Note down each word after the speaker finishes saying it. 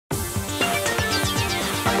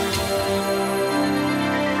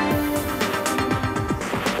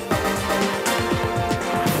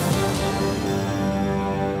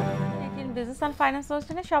Finance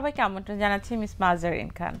অনুষ্ঠানে সবাইকে আমন্ত্রণ জানাচ্ছি মিস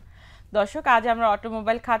মাজারিন খান। দর্শক, আজ আমরা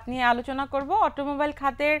অটোমোবাইল খাত নিয়ে আলোচনা করব। অটোমোবাইল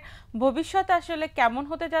খাতের ভবিষ্যৎ আসলে কেমন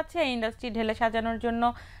হতে যাচ্ছে, এই ইন্ডাস্ট্রি ঢেলে সাজানোর জন্য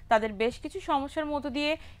তাদের বেশ কিছু সমস্যার মধ্য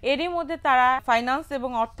দিয়ে এরই মধ্যে তারা ফাইন্যান্স এবং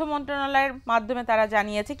অর্থ মন্ত্রণালয়ের মাধ্যমে তারা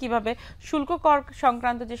জানিয়েছে কিভাবে শুল্ক কর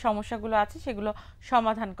সংক্রান্ত যে সমস্যাগুলো আছে সেগুলো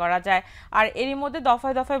সমাধান করা যায়। আর এরই মধ্যে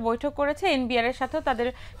দফায় দফায় বৈঠক করেছে এনবিআর এর সাথেও। তাদের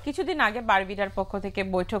কিছুদিন আগে বারবিটার পক্ষ থেকে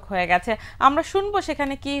বৈঠক হয়ে গেছে। আমরা শুনবো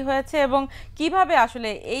সেখানে কি হয়েছে এবং কিভাবে আসলে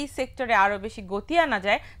এই সেক্টরে আরো বেশি গতি আনা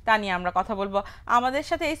যায় তা নিয়ে আমরা কথা বলবো। আমাদের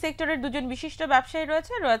সাথে এই সেক্টরের দুজন বিশিষ্ট ব্যবসায়ী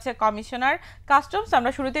রয়েছে কমিশনার কাস্টমস।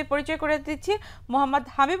 আমরা শুরুতেই পরিচয় করে দিচ্ছি মোহাম্মদ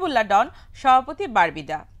হাবিবুল্লাহ ডন, সভাপতি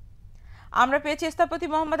বারবিডা। আমরা পেয়েছি স্থপতি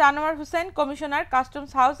Mohammad Anwar Hossain, commissioner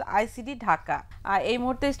customs house ICD Dhaka. এই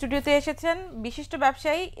মুহূর্তে স্টুডিওতে এসেছেন বিশিষ্ট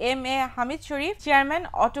ব্যবসায়ী এম.এ. হামিদ শরীফ, চেয়ারম্যান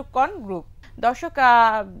অটোকন গ্রুপ। দর্শক,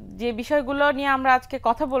 যে বিষয়গুলো নিয়ে আমরা আজকে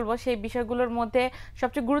কথা বলবো সেই বিষয়গুলোর মধ্যে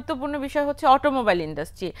সবচেয়ে গুরুত্বপূর্ণ বিষয় হচ্ছে অটোমোবাইল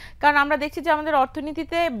ইন্ডাস্ট্রি। কারণ আমরা দেখছি যে আমাদের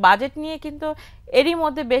অর্থনীতিতে বাজেট নিয়ে কিন্তু এরই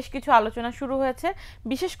মধ্যে বেশ কিছু আলোচনা শুরু হয়েছে।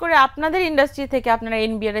 বিশেষ করে আপনাদের ইন্ডাস্ট্রি থেকে আপনারা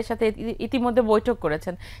এনবিআর এর সাথে ইতিমধ্যে বৈঠক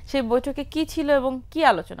করেছেন, সেই বৈঠকে কি ছিল এবং কি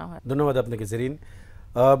আলোচনা হয়? ধন্যবাদ আপনাকে জেরিন।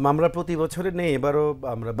 আমরা প্রতি বছরের নেই, এবারও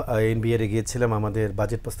আমরা এনবিআর এ গিয়েছিলাম আমাদের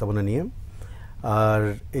বাজেট প্রস্তাবনা নিয়ে। আর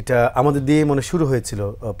এটা আমাদের দিয়ে মনে শুরু হয়েছিল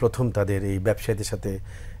প্রথম তাদের এই ব্যবসায়ীদের সাথে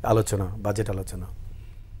আলোচনা, বাজেট আলোচনা।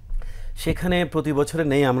 সেখানে প্রতি বছরে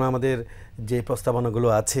নেই, আমরা আমাদের যে প্রস্তাবনাগুলো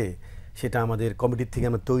আছে সেটা আমাদের কমিটির থেকে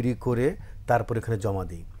আমরা তৈরি করে তারপর এখানে জমা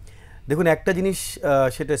দিই। দেখুন, একটা জিনিস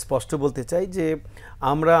সেটা স্পষ্ট বলতে চাই যে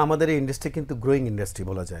আমরা আমাদের এই ইন্ডাস্ট্রি কিন্তু গ্রোয়িং ইন্ডাস্ট্রি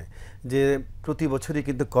বলা যায়, যে প্রতি বছরই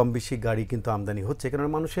কিন্তু কম বেশি গাড়ি কিন্তু আমদানি হচ্ছে। কারণ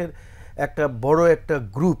মানুষের একটা বড় একটা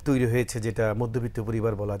গ্রুপ তৈরি হয়েছে যেটা মধ্যবিত্ত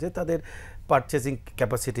পরিবার বলা যায়, তাদের পারচেজিং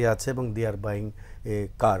ক্যাপাসিটি আছে এবং দে আর বাইং এ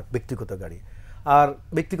কার, ব্যক্তিগত গাড়ি। আর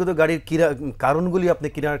ব্যক্তিগত গাড়ির কারণগুলি আপনি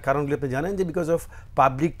জানেন যে বিকজ অফ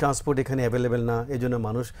পাবলিক ট্রান্সপোর্ট এখানে অ্যাভেলেবেল না, এজন্য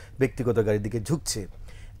মানুষ ব্যক্তিগত গাড়ির দিকে ঝুঁকছে।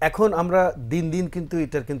 এখন আমরা দিন দিন কিন্তু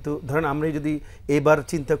এটার কিন্তু ধরেন আমরা যদি এবার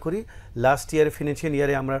চিন্তা করি, লাস্ট ইয়ারে ফিনান্সিয়াল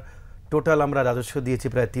ইয়ারে আমরা টোটাল আমরা রাজস্ব দিয়েছি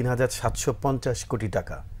প্রায় ৩,৭৫০ কোটি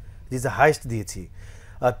টাকা, দিস দ্য হাইয়েস্ট দিয়েছি।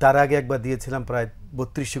 আর তার আগে একবার দিয়েছিলাম প্রায়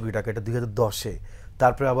 ৩২০০ কোটি টাকা, এটা 2010-এ।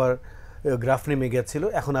 তারপরে আবার গ্রাফ নেমে গেছিলো,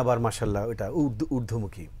 এখন আবার মাশাল্লাহ এটা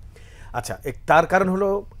ঊর্ধ্বমুখী। আচ্ছা, তার কারণ হলো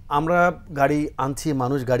আমরা গাড়ি আনছি,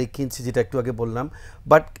 মানুষ গাড়ি কিনছি, যেটা একটু আগে বললাম,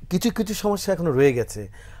 বাট কিছু কিছু সমস্যা এখনও রয়ে গেছে।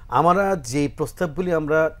 আমরা যে প্রস্তাবগুলি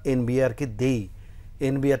আমরা এনবিআরকে দেই,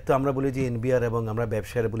 এনবিআর তো আমরা বলি যে এনবিআর এবং আমরা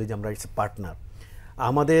ব্যবসায়ীরা বলি যে আমরা ইটস পার্টনার।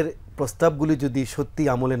 আমাদের প্রস্তাবগুলি যদি সত্যি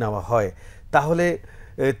আমলে নেওয়া হয় তাহলে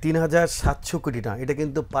 ৩,৭০০ কোটি না, এটা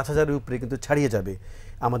কিন্তু ৫,০০০-এর উপরে কিন্তু ছাড়িয়ে যাবে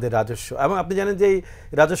আমাদের রাজস্ব। এবং আপনি জানেন যে এই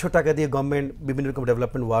রাজস্ব টাকা দিয়ে গভর্নমেন্ট বিভিন্ন রকম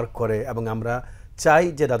ডেভেলপমেন্ট ওয়ার্ক করে এবং আমরা চাই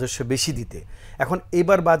যে রাজস্ব বেশি দিতে। এখন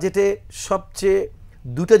এবার বাজেটে সবচেয়ে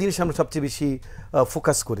দুটো জিনিস আমরা সবচেয়ে বেশি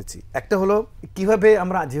ফোকাস করেছি। একটা হলো কিভাবে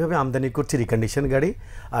আমরা যেভাবে আমদানি করছি রিকন্ডিশন গাড়ি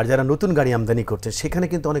আর যারা নতুন গাড়ি আমদানি করছেন সেখানে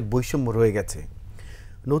কিন্তু অনেক বৈষম্য রয়ে গেছে।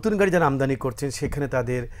 নতুন গাড়ি যারা আমদানি করছেন সেখানে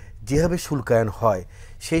তাদের যেভাবে শুল্কায়ন হয়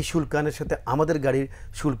সেই শুল্কায়নের সাথে আমাদের গাড়ির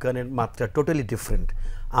শুল্কায়নের মাত্রা টোটালি ডিফারেন্ট।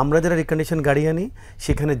 আমরা যারা রিকন্ডিশন গাড়ি আনি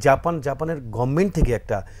সেখানে জাপানের গভর্নমেন্ট থেকে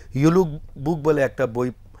একটা ইয়েলো বুক বলে একটা বই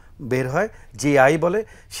বের হয়, যে আই বলে,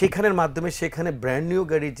 সেখানের মাধ্যমে সেখানে ব্র্যান্ড নিউ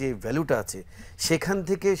গাড়ির যে ভ্যালুটা আছে সেখান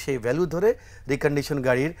থেকে সেই ভ্যালু ধরে রিকন্ডিশন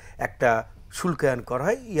গাড়ির একটা শুল্কায়ন করা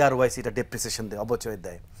হয়, ইয়ার ওয়াইজ এটা ডেপ্রিসিয়েশন দেয়, অবচয়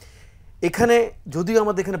দেয়। এখানে যদিও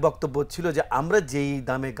আমাদের এখানে বক্তব্য ছিল যে আমরা যেই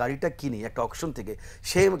দামে গাড়িটা কিনি একটা অকশন থেকে,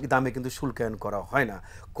 সেই দামে কিন্তু শুল্কায়ন করা হয় না,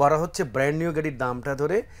 করা হচ্ছে ব্র্যান্ড নিউ গাড়ির দামটা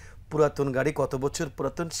ধরে। পুরাতন গাড়ি কত বছর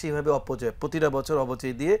পুরাতন সেভাবে অপচয়, প্রতিটা বছর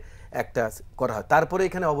অবচয় দিয়ে একটা করা হয়। তারপরে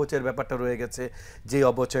এখানে অবচয়ের ব্যাপারটা রয়ে গেছে, যে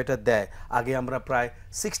অবচয়টা দেয় আগে আমরা প্রায়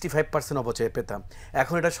 65% অবচয় পেতাম,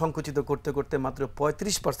 এখন এটা সংকুচিত করতে করতে মাত্র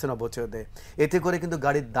 35% অবচয় দেয়। এতে করে কিন্তু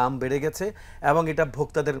গাড়ির দাম বেড়ে গেছে এবং এটা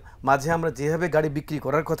ভোক্তাদের মাঝে আমরা যেভাবে গাড়ি বিক্রি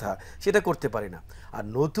করার কথা সেটা করতে পারি না। আর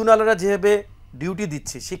নতুন আলারা যেভাবে ডিউটি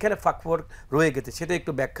দিচ্ছে সেখানে ফাঁকফোড় রয়ে গেছে, সেটা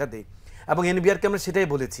একটু ব্যাখ্যা দিই। এবং এনবিআরকে আমরা সেটাই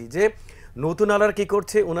বলেছি যে নতুন আলার কী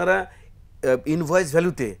করছে, ওনারা ইনভয়েস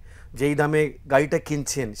ভ্যালুতে যেই দামে গাড়িটা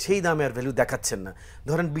কিনছেন সেই দামে আর ভ্যালু দেখাচ্ছেন না।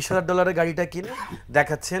 ধরেন $20,000 গাড়িটা কিনে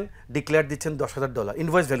দেখাচ্ছেন, ডিক্লেয়ার দিচ্ছেন $10,000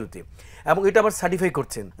 ইনভয়েস ভ্যালুতে, এবং এটা আবার সার্টিফাই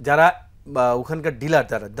করছেন যারা ওখানকার ডিলার,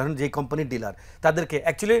 যারা ধরেন যেই কোম্পানির ডিলার তাদেরকে।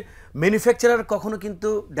 অ্যাকচুয়ালি ম্যানুফ্যাকচারার কখনো কিন্তু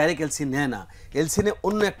ডাইরেক্ট এলসি নেয় না, এলসি নেয়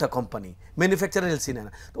অন্য একটা কোম্পানি, ম্যানুফ্যাকচারার এলসি নেয়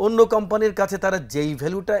না। তো অন্য কোম্পানির কাছে তারা যেই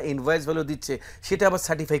ভ্যালুটা ইনভয়েস ভ্যালু দিচ্ছে সেটা আবার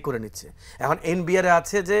সার্টিফাই করে নিচ্ছে। এখন এনবিআরে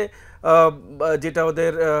আছে যে যেটা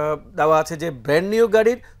ওদের দেওয়া আছে যে ব্র্যান্ড নিউ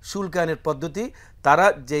গাড়ির শুল্কায়নের পদ্ধতি, তারা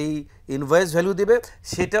যেই ইনভয়েস ভ্যালু দেবে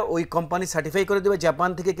সেটা ওই কোম্পানি সার্টিফাই করে দেবে জাপান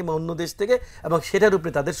থেকে কিংবা অন্য দেশ থেকে, এবং সেটার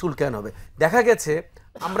উপরে তাদের শুল্কায়ন হবে। দেখা গেছে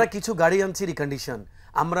আমরা কিছু গাড়ি আনছি রিকন্ডিশন,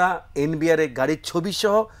 আমরা এনবিআর গাড়ির ছবি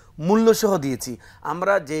সহ মূল্যসহ দিয়েছি।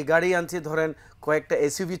 আমরা যে গাড়ি আনছি ধরেন কয়েকটা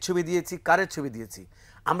এসইউভির ছবি দিয়েছি, কারের ছবি দিয়েছি।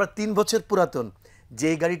 আমরা 3 বছর পুরাতন যে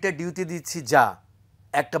গাড়িটা ডিউটি দিচ্ছি, যা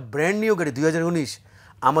একটা ব্র্যান্ড নিউ গাড়ি 2019,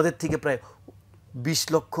 আমাদের থেকে প্রায় 20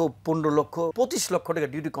 লক্ষ, 15 লক্ষ, 25 লক্ষ টাকা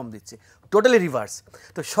ডিউটি কম দিচ্ছে, টোটালি রিভার্স।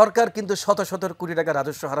 তো সরকার কিন্তু শত শত কোটি টাকা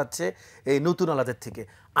রাজস্ব হারাচ্ছে এই নতুন আলাদের থেকে।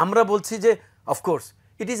 আমরা বলছি যে of course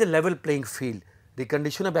it is a level playing field,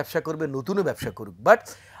 রিকন্ডিশনে ব্যবসা করবে, নতুনও ব্যবসা করুক, বাট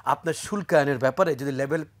আপনার শুল্কায়নের ব্যাপারে যদি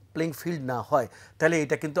লেভেল প্লেইং ফিল্ড না হয় তাহলে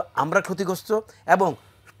এটা কিন্তু আমরা ক্ষতিগ্রস্ত এবং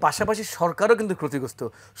পাশাপাশি সরকারও কিন্তু ক্ষতিগ্রস্ত।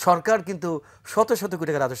 সরকার কিন্তু শত শত কোটি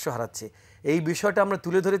টাকা রাজস্ব হারাচ্ছে। এই বিষয়টা আমরা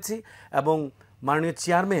তুলে ধরেছি এবং মাননীয়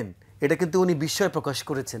চেয়ারম্যান এটা কিন্তু উনি বিস্ময় প্রকাশ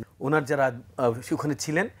করেছেন। ওনার যারা ওখানে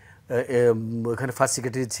ছিলেন, ওখানে ফার্স্ট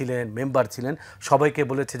সেক্রেটারি ছিলেন, মেম্বার ছিলেন, সবাইকে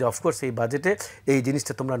বলেছে যে অফকোর্স এই বাজেটে এই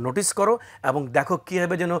জিনিসটা তোমরা নোটিস করো এবং দেখো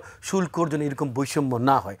কীভাবে যেন শুল্কর জন্য এরকম বৈষম্য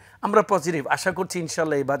না হয়। আমরা পজিটিভ আশা করছি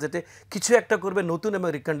ইনশাল্লাহ এই বাজেটে কিছু একটা করবে নতুন এবং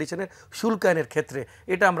রিকন্ডিশনের শুল্কায়নের ক্ষেত্রে,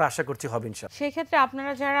 এটা আমরা আশা করছি হবে ইনশাল্লাহ। সেই ক্ষেত্রে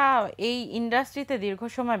আপনারা যারা এই ইন্ডাস্ট্রিতে দীর্ঘ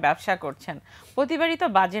সময় ব্যবসা করছেন, প্রতিবারই তো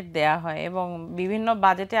বাজেট দেয়া হয় এবং বিভিন্ন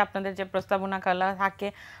বাজেটে আপনাদের যে প্রস্তাবনাগুলো থাকে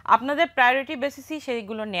আপনাদের প্রায়োরিটি বেসিসই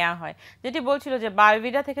সেইগুলো নেওয়া হয়। যেটি বলছিল যে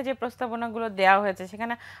বায়োভিডা থেকে যে প্রস্তাবনাগুলো দেওয়া হয়েছে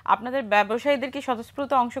সেখানে আপনাদের ব্যবসায়ীদের কি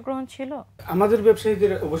স্বতঃস্ফূর্ত অংশগ্রহণ ছিল? আমাদের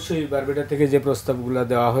ব্যবসায়ীদের অবশ্যই বায়োভিডা থেকে যে প্রস্তাবগুলো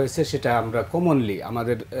দেওয়া হয়েছে সেটা আমরা কমনলি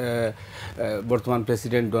আমাদের বর্তমান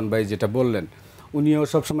প্রেসিডেন্ট ডন ভাই যেটা বললেন, উনিও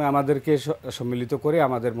সবসময় আমাদেরকে সম্মিলিত করে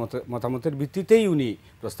আমাদের মতামতের ভিত্তিতেই উনি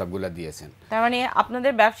প্রস্তাবগুলো দিয়েছেন। তার মানে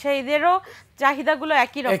আপনাদের ব্যবসায়ীদেরও চাহিদাগুলো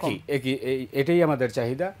একই রকম? একই, এটাই আমাদের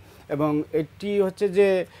চাহিদা। এবং এটি হচ্ছে যে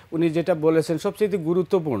উনি যেটা বলেছেন সবচেয়ে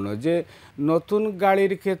গুরুত্বপূর্ণ, যে নতুন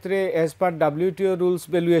গাড়ির ক্ষেত্রে অ্যাজ পার WTO রুলস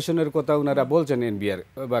ভ্যালুয়েশনের কথা ওনারা বলছেন, এনবিআর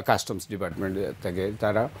বা কাস্টমস ডিপার্টমেন্ট থেকে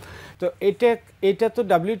তারা। তো এটা তো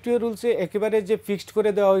WTO রুলসে একেবারে যে ফিক্সড করে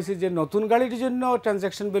দেওয়া হয়েছে যে নতুন গাড়ির জন্য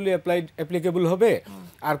ট্রানজ্যাকশন ভ্যালু অ্যাপ্লিকেবল হবে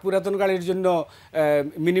আর পুরাতন গাড়ির জন্য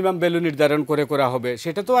মিনিমাম ভ্যালু নির্ধারণ করা হবে,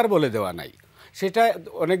 সেটা তো আর বলে দেওয়া নাই। সেটা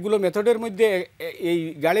অনেকগুলো মেথডের মধ্যে এই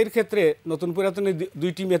গাড়ির ক্ষেত্রে নতুন পুরাতনের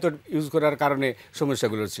দুইটি মেথড ইউজ করার কারণে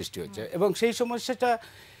সমস্যাগুলোর সৃষ্টি হচ্ছে এবং সেই সমস্যাটা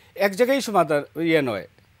এক জায়গায় সমাধান নয়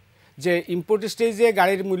যে ইম্পোর্ট স্টেজে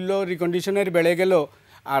গাড়ির মূল্য রিকন্ডিশনের বেড়ে গেল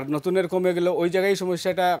আর নতুনের কমে গেল, ওই জায়গায়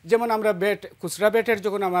সমস্যাটা। যেমন আমরা খুচরা ব্যাটের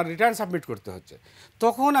যখন আমার রিটার্ন সাবমিট করতে হচ্ছে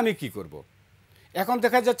তখন আমি কি করব? এখন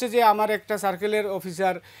দেখা যাচ্ছে যে আমার একটা সার্কেলের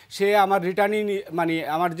অফিসার সে আমার রিটার্নই মানে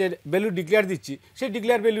আমার যে ভ্যালু ডিক্লেয়ার দিচ্ছি সেই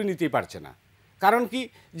ডিক্লেয়ার ভ্যালু নিতেই পারছে না। কারণ কি,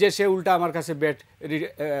 যে সে উল্টা আমার কাছে ব্যাট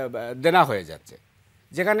দেনা হয়ে যাচ্ছে,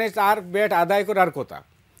 যেখানে তার ব্যাট আদায় করার কথা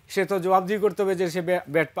সে তো জবাবদিহি করতে হবে যে সে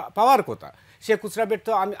ব্যাট পাওয়ার কথা, সে খুচরা ব্যাট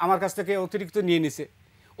তো আমার কাছ থেকে অতিরিক্ত নিয়ে নিছে,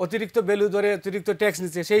 অতিরিক্ত ভ্যালু ধরে অতিরিক্ত ট্যাক্স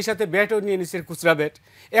নিচ্ছে, সেই সাথে ব্যাটও নিয়ে নিচ্ছে খুচরা ব্যাট।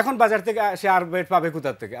 এখন বাজার থেকে সে আর ব্যাট পাবে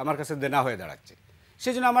কোথার থেকে? আমার কাছে দেনা হয়ে দাঁড়াচ্ছে।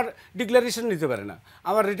 সেই জন্য আমার ডিক্লারেশন নিতে পারে না,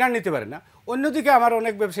 আমার রিটার্ন নিতে পারে না। অন্যদিকে আমার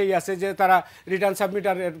অনেক ব্যবসায়ী আছে যে তারা রিটার্ন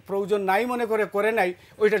সাবমিটারের প্রয়োজন নাই মনে করে নাই,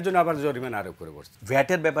 ওইটার জন্য আবার জরিমানা আরোপ করে বসছে।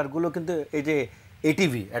 ভ্যাটের ব্যাপারগুলো কিন্তু এই যে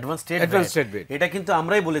এটিভি অ্যাডভান্স স্টেট ভ্যাট, এটা কিন্তু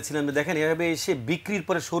আমরাই বলেছিলাম যে দেখেন এভাবে এসে বিক্রির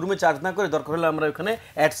পরে শোরুমে চার্জ না করে দরকার হলে আমরা ওখানে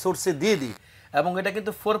অ্যাড সোর্সে দিয়ে দিই। এবং এটা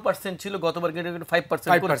কিন্তু 4% ছিল, গতবার কিন্তু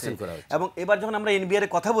 5% করা হয়েছে। এবং এবার যখন আমরা এনবিআর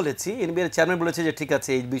এর কথা বলেছি, এনবিআর চেয়ারম্যান বলেছে যে ঠিক আছে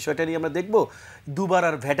এই বিষয়টা নিয়ে আমরা দেখব, দুবার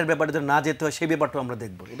আর ভ্যাটের ব্যাপারে না যেতে হয় সেই ব্যাপারটা আমরা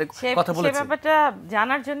দেখব। এটা কথা বলেছি। সেই ব্যাপারটা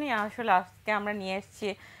জানার জন্যই আসলে আজকে আমরা নিয়ে এসেছি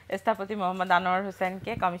স্থপতি মোহাম্মদ আনোয়ার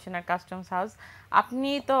হোসেনকে, কমিশনার কাস্টমস হাউস। আপনি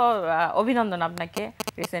তো অভিনন্দন আপনাকে,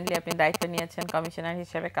 রিসেন্টলি আপনি দায়িত্ব নিয়েছেন কমিশনার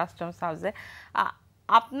হিসেবে কাস্টমস হাউসে।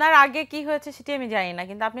 আপনার আগে কি হয়েছে সেটি আমি জানি না,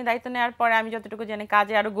 কিন্তু আপনি দায়িত্ব নেওয়ার পরে আমি যতটুকু জানি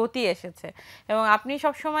কাজে আরও গতি এসেছে এবং আপনি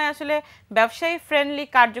সবসময় আসলে ব্যবসায়ী ফ্রেন্ডলি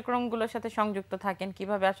কার্যক্রমগুলোর সাথে সংযুক্ত থাকেন।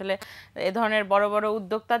 কিভাবে আসলে এ ধরনের বড় বড়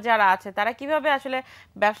উদ্যোক্তা যারা আছে তারা কিভাবে আসলে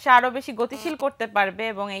ব্যবসা আরও বেশি গতিশীল করতে পারবে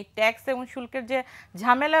এবং এই ট্যাক্স এবং শুল্কের যে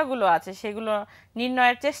ঝামেলাগুলো আছে সেগুলো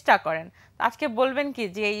নির্ণয়ের চেষ্টা করেন। আজকে বলবেন কি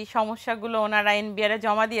যে এই সমস্যাগুলো ওনারা এনবিআর এ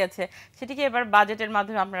জমা দিয়েছে সেটিকে এবার বাজেটের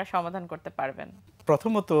মাধ্যমে আপনারা সমাধান করতে পারবেন?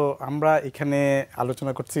 প্রথমত আমরা এখানে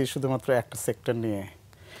আলোচনা করছি শুধুমাত্র একটা সেক্টর নিয়ে,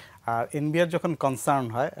 আর এনবিআর যখন কনসার্ন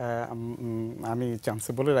হয়, আমি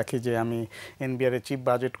চান্সে বলে রাখি যে আমি এনবিআর এর চিফ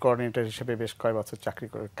বাজেট কোঅর্ডিনেটর হিসেবে বেশ কয়েক বছর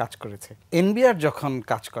কাজ করেছি। এনবিআর যখন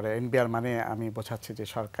কাজ করে, এনবিআর মানে আমি বোঝাচ্ছি যে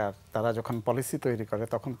সরকার, তারা যখন পলিসি তৈরি করে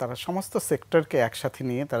তখন তারা সমস্ত সেক্টরকে একসাথে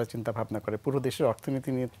নিয়ে তারা চিন্তাভাবনা করে, পুরো দেশের অর্থনীতি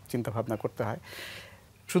নিয়ে চিন্তাভাবনা করতে হয়।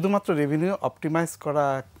 শুধুমাত্র রেভিনিউ অপটিমাইজ করা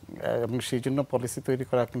এবং সেই জন্য পলিসি তৈরি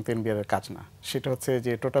করা কিন্তু এনবিআর কাজ না। সেটা হচ্ছে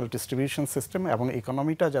যে টোটাল ডিস্ট্রিবিউশন সিস্টেম এবং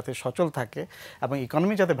ইকোনমিটা যাতে সচল থাকে এবং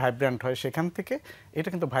ইকোনমি যাতে ভাইব্র্যান্ট হয়, সেখান থেকে এটা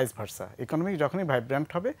কিন্তু ভাইস ভার্সা। ইকোনমি যখনই ভাইব্র্যান্ট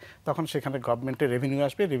হবে তখন সেখানে গভর্নমেন্টের রেভিনিউ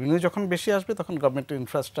আসবে, রেভিনিউ যখন বেশি আসবে তখন গভর্নমেন্টের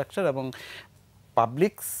ইনফ্রাস্ট্রাকচার এবং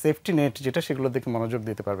পাবলিক সেফটি নেট যেটা, সেগুলোর দিকে মনোযোগ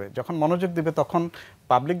দিতে পারবে। যখন মনোযোগ দিবে তখন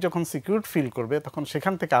পাবলিক যখন সিকিউর ফিল করবে তখন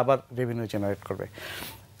সেখান থেকে আবার রেভিনিউ জেনারেট করবে।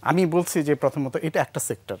 আমি বলছি যে প্রথমত এটা একটা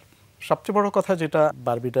সেক্টর। সবচেয়ে বড় কথা যেটা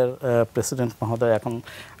বারবিটার প্রেসিডেন্ট মহোদয়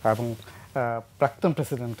এবং প্রাক্তন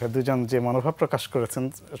প্রেসিডেন্ট দুজন যে মনোভাব প্রকাশ করেছেন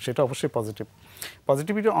সেটা অবশ্যই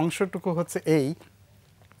পজিটিভিটির অংশটুকু হচ্ছে এই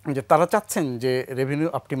যে তারা চাচ্ছেন যে রেভিনিউ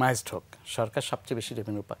অপটিমাইজড হোক, সরকার সবচেয়ে বেশি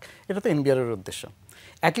রেভিনিউ পাক, এটা তো এনবিআরের উদ্দেশ্য।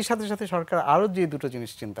 একই সাথে সাথে সরকার আরও যে দুটো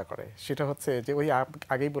জিনিস চিন্তা করে সেটা হচ্ছে যে ওই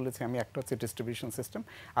আগেই বলেছি আমি, একটা হচ্ছে ডিস্ট্রিবিউশন সিস্টেম,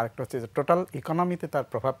 আর একটা হচ্ছে যে টোটাল ইকোনমিতে তার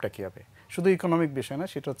প্রভাবটা কী হবে। শুধু ইকোনমিক বিষয় না,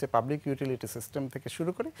 সেটা হচ্ছে পাবলিক ইউটিলিটি সিস্টেম থেকে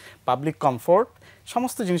শুরু করে পাবলিক কমফোর্ট,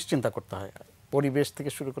 সমস্ত জিনিস চিন্তা করতে হয়, পরিবেশ থেকে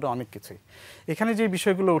শুরু করে অনেক কিছুই। এখানে যে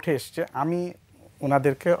বিষয়গুলো উঠে এসছে আমি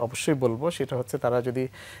ওনাদেরকে অবশ্যই বলবো সেটা হচ্ছে তারা যদি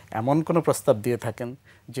এমন কোনো প্রস্তাব দিয়ে থাকেন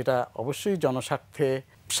যেটা অবশ্যই জনস্বার্থে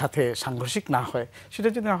সাথে সাংঘর্ষিক না হয়, সেটা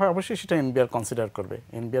যদি না হয় অবশ্যই সেটা এনবিআর কনসিডার করবে,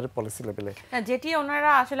 এনবিআর পলিসি লেভেলে। যেটি ওনারা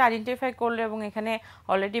আসলে আইডেন্টিফাই করলো এবং এখানে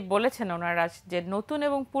অলরেডি বলেছেন ওনারা যে নতুন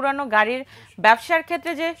এবং পুরানো গাড়ির ব্যবসার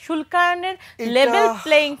ক্ষেত্রে যে শুল্কায়নের লেভেল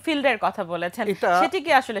প্লেইং ফিল্ডের কথা বলেছেন, সেটি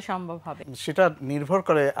কি আসলে সম্ভব হবে? সেটা নির্ভর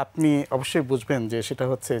করে, আপনি অবশ্যই বুঝবেন যে সেটা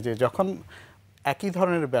হচ্ছে যে যখন একই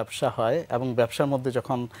ধরনের ব্যবসা হয় এবং ব্যবসার মধ্যে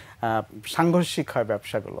যখন সাংঘর্ষিক হয়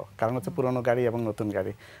ব্যবসাগুলো, কারণ হচ্ছে পুরনো গাড়ি এবং নতুন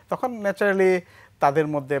গাড়ি, তখন ন্যাচারালি তাদের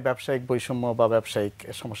মধ্যে ব্যবসায়িক বৈষম্য বা ব্যবসায়িক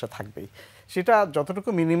সমস্যা থাকবেই। সেটা যতটুকু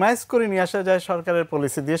মিনিমাইজ করে নিয়ে আসা যায় সরকারের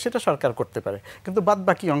পলিসি দিয়ে সেটা সরকার করতে পারে, কিন্তু বাদ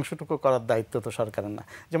বাকি অংশটুকু করার দায়িত্ব তো সরকারের না।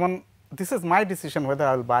 যেমন this is my decision weather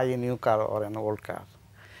I will buy a new car or an old কার,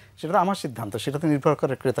 সেটা তো আমার সিদ্ধান্ত, সেটা তো নির্ভর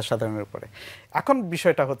করে ক্রেতা সাধারণের উপরে। এখন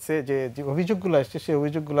বিষয়টা হচ্ছে যে যে অভিযোগগুলো আসছে সেই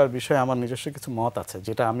অভিযোগগুলোর বিষয়ে আমার নিজস্ব কিছু মত আছে,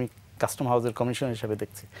 যেটা আমি কাস্টম হাউসের কমিশন হিসেবে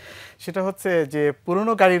দেখছি। সেটা হচ্ছে যে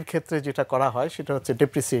পুরনো গাড়ির ক্ষেত্রে যেটা করা হয় সেটা হচ্ছে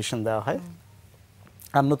ডেপ্রিসিয়েশন দেওয়া হয়,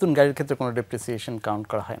 আর নতুন গাড়ির ক্ষেত্রে কোনো ডেপ্রিসিয়েশন কাউন্ট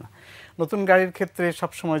করা হয় না। নতুন গাড়ির ক্ষেত্রে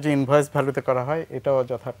সবসময় যে ইনভয়েস ভ্যালুতে করা হয় এটাও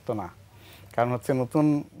যথার্থ না, কারণ হচ্ছে নতুন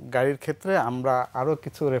গাড়ির ক্ষেত্রে আমরা আরও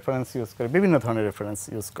কিছু রেফারেন্স ইউজ করি, বিভিন্ন ধরনের রেফারেন্স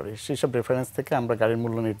ইউজ করি, সেই সব রেফারেন্স থেকে আমরা গাড়ির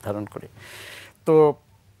মূল্য নির্ধারণ করি। তো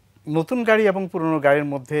নতুন গাড়ি এবং পুরনো গাড়ির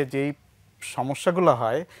মধ্যে যেই সমস্যাগুলো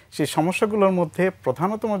হয় সেই সমস্যাগুলোর মধ্যে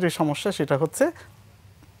প্রধানতম যে সমস্যা সেটা হচ্ছে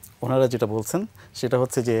ওনারা যেটা বলছেন সেটা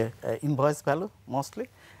হচ্ছে যে ইনভয়েস ভ্যালু, মোস্টলি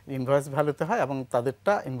ইনভয়েস ভ্যালুতে হয় এবং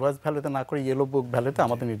তাদেরটা ইনভয়েস ভ্যালুতে না করে ইয়েলো বুক ভ্যালুতে,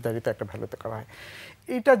 আমাদের নির্ধারিত একটা ভ্যালুতে করা হয়।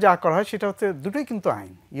 এইটা যা করা হয় সেটা হচ্ছে দুটোই কিন্তু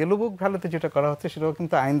আইন। ইয়েলো বুক ভ্যালুতে যেটা করা হচ্ছে সেটাও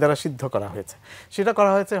কিন্তু আইন দ্বারা সিদ্ধ করা হয়েছে, সেটা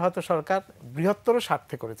করা হয়েছে হয়তো সরকার বৃহত্তর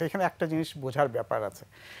স্বার্থে করেছে। এখানে একটা জিনিস বোঝার ব্যাপার আছে,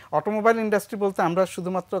 অটোমোবাইল ইন্ডাস্ট্রি বলতে আমরা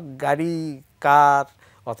শুধুমাত্র গাড়ি, কার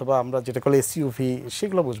অথবা আমরা যেটা বলি এসইউভি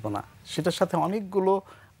সেগুলো বুঝবো না, সেটার সাথে অনেকগুলো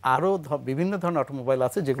আরও বিভিন্ন ধরনের অটোমোবাইল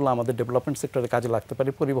আছে যেগুলো আমাদের ডেভেলপমেন্ট সেক্টরে কাজে লাগতে পারে,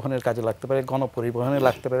 পরিবহনের কাজে লাগতে পারে, গণপরিবহনে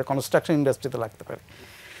লাগতে পারে, কনস্ট্রাকশন ইন্ডাস্ট্রিতে লাগতে পারে।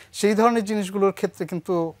 সেই ধরনের জিনিসগুলোর ক্ষেত্রে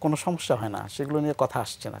কিন্তু কোনো সমস্যা হয় না, সেগুলো নিয়ে কথা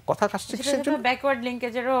আসছে না। কথা আসছে সেজন্য ব্যাকওয়ার্ড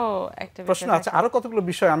লিংকেজেরও একটা প্রশ্ন আছে। আরও কতগুলো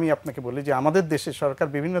বিষয় আমি আপনাকে বলি যে আমাদের দেশে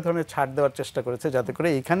সরকার বিভিন্ন ধরনের ছাড় দেওয়ার চেষ্টা করেছে যাতে করে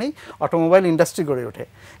এইখানেই অটোমোবাইল ইন্ডাস্ট্রি গড়ে ওঠে,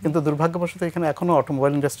 কিন্তু দুর্ভাগ্যবশত এখানে এখনও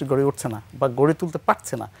অটোমোবাইল ইন্ডাস্ট্রি গড়ে উঠছে না বা গড়ে তুলতে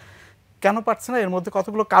পারছে না। কেন পারছে না? এর মধ্যে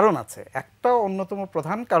কতগুলো কারণ আছে। একটা অন্যতম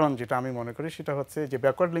প্রধান কারণ যেটা আমি মনে করি সেটা হচ্ছে যে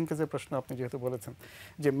ব্যাকওয়ার্ড লিঙ্কেজের প্রশ্ন আপনি যেহেতু বলেছেন,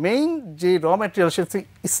 যে মেইন যে র ম্যাটেরিয়াল সেটা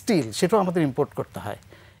স্টিল, সেটাও আমাদের ইম্পোর্ট করতে হয়।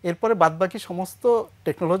 এরপরে বাদবাকি সমস্ত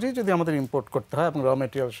টেকনোলজি যদি আমাদের ইম্পোর্ট করতে হয় এবং র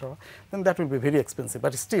ম্যাটেরিয়াল সহ, দেন that will be very expensive.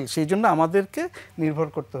 But still সেই জন্য আমাদেরকে নির্ভর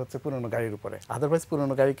করতে হচ্ছে পুরনো গাড়ির উপরে, আদারওয়াইজ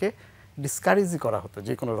পুরনো গাড়িকে ডিসকারেজই করা হতো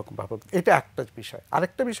যে কোনো রকমভাবে। এটা একটা বিষয়।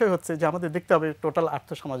 আরেকটা বিষয় হচ্ছে যে আমাদের দেখতে হবে টোটাল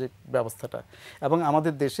আর্থসামাজিক ব্যবস্থাটা এবং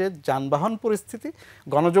আমাদের দেশের যানবাহন পরিস্থিতি,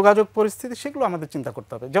 গণযোগাযোগ পরিস্থিতি, সেগুলো আমাদের চিন্তা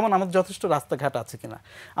করতে হবে। যেমন আমাদের যথেষ্ট রাস্তাঘাট আছে কিনা,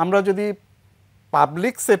 আমরা যদি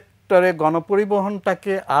পাবলিক সেক্টরে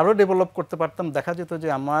গণপরিবহনটাকে আরও ডেভেলপ করতে পারতাম, দেখা যেত যে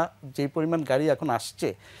আমার যেই পরিমাণ গাড়ি এখন আসছে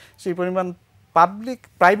সেই পরিমাণ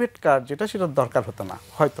প্রাইভেট কার যেটা সেটার দরকার হতো না,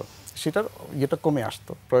 হয়তো সেটার ইয়েটা কমে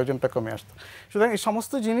আসতো, প্রয়োজনটা কমে আসতো। সুতরাং এই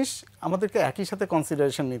সমস্ত জিনিস আমাদেরকে একই সাথে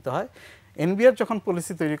কনসিডারেশন নিতে হয়। এনবিআর যখন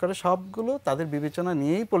পলিসি তৈরি করে সবগুলো তাদের বিবেচনা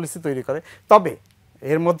নিয়েই পলিসি তৈরি করে। তবে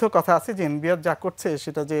এর মধ্যেও কথা আছে যে এনবিআর যা করছে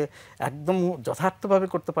সেটা যে একদম যথার্থভাবে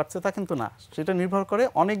করতে পারছে তা কিন্তু না, সেটা নির্ভর করে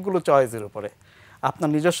অনেকগুলো চয়েসের উপরে, আপনার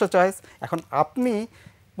নিজস্ব চয়েস। এখন আপনি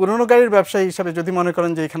পুরনো গাড়ির ব্যবসায়ী হিসাবে যদি মনে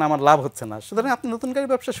করেন যে এখানে আমার লাভ হচ্ছে না, সুতরাং আপনি নতুন গাড়ির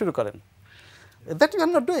ব্যবসা শুরু করেন, that you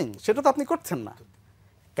are not doing, সেটা তো আপনি করছেন না।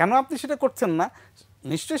 কেন আপনি সেটা করছেন না?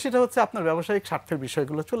 নিশ্চয়ই সেটা হচ্ছে আপনার ব্যবসায়িক স্বার্থের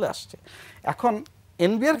বিষয়গুলো চলে আসছে। এখন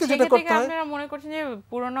এনবিআরকে যেটা করতে হয়, আপনারা মনে করছেন যে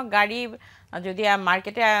পুরনো গাড়ি যদি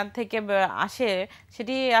মার্কেটে থেকে আসে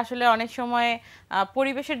সেটি আসলে অনেক সময়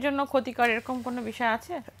পরিবেশের জন্য ক্ষতিকর, এরকম কোনো বিষয়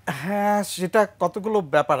আছে? হ্যাঁ, সেটা কতগুলো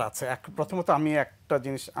ব্যাপার আছে। প্রথমত আমি একটা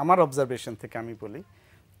জিনিস আমার অবজারভেশন থেকে আমি বলি,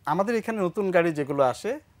 আমাদের এখানে নতুন গাড়ি যেগুলো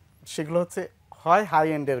আসে সেগুলো হচ্ছে হয় হাই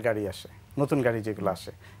এন্ডের গাড়ি আসে, নতুন গাড়ি যেগুলো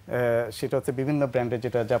আসে সেটা হচ্ছে বিভিন্ন ব্র্যান্ডের,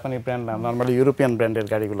 যেটা জাপানি ব্র্যান্ড না, নরমালি ইউরোপিয়ান ব্র্যান্ডের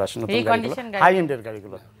গাড়িগুলো আসে, নতুন গাড়িগুলো হাই এন্ডের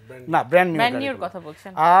গাড়িগুলো না, ব্র্যান্ড নিউর কথা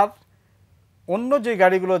বলছেন। আর অন্য যে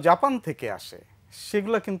গাড়িগুলো জাপান থেকে আসে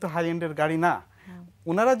সেগুলো কিন্তু হাই এন্ডের গাড়ি না।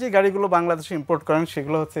 ওনারা যে গাড়িগুলো বাংলাদেশে ইম্পোর্ট করেন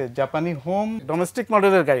সেগুলো হচ্ছে জাপানি হোম ডোমেস্টিক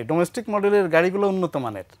মডেলের গাড়ি। ডোমেস্টিক মডেলের গাড়িগুলো উন্নত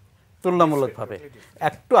মানের তুলনামূলকভাবে,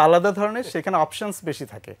 একটু আলাদা ধরনের, সেখানে অপশনস বেশি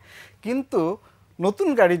থাকে। কিন্তু নতুন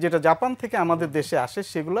গাড়ি যেটা জাপান থেকে আমাদের দেশে আসে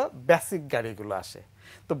সেগুলো বেসিক গাড়িগুলো আসে।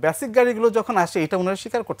 তো বেসিক গাড়িগুলো যখন আসে, এটা ওনারা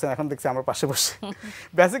স্বীকার করছেন, এখন দেখছি আমার পাশে বসে,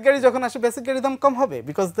 বেসিক গাড়ি যখন আসে বেসিক গাড়ির দাম কম হবে,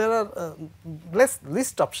 because there R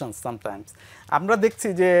list options sometimes. আমরা দেখছি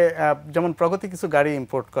যে যেমন প্রগতি কিছু গাড়ি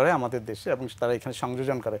ইম্পোর্ট করে আমাদের দেশে এবং তারা এখানে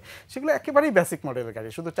সংযোজন করে, সেগুলো একেবারেই বেসিক মডেলের গাড়ি,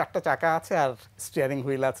 শুধু 4টা চাকা আছে আর স্টিয়ারিং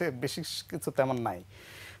হুইল আছে, বেশি কিছু তেমন নাই।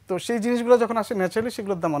 তো সেই জিনিসগুলো যখন আসে ন্যাচারালি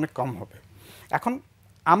সেগুলোর দাম অনেক কম হবে। এখন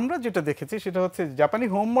আমরা যেটা দেখেছি সেটা হচ্ছে জাপানি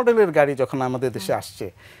হোম মডেলের গাড়ি যখন আমাদের দেশে আসছে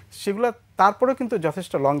সেগুলো তারপরেও কিন্তু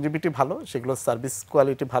যথেষ্ট লংজিভিটি ভালো, সেগুলো সার্ভিস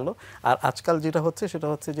কোয়ালিটি ভালো। আর আজকাল যেটা হচ্ছে সেটা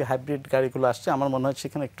হচ্ছে যে হাইব্রিড গাড়িগুলো আসছে, আমার মনে হয়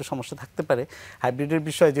সেখানে একটু সমস্যা থাকতে পারে হাইব্রিডের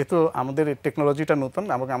বিষয়ে, যেহেতু আমাদের টেকনোলজিটা নতুন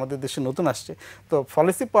এবং আমাদের দেশে নতুন আসছে। তো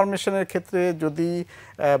পলিসি পারমিশনের ক্ষেত্রে যদি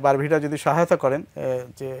বারভিটা যদি সহায়তা করেন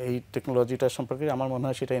যে এই টেকনোলজিটা সম্পর্কে, আমার মনে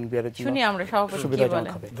হয় সেটা এনবিআর এর জন্য সুবিধাজনক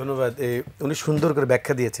হবে। ধন্যবাদ। উনি সুন্দর করে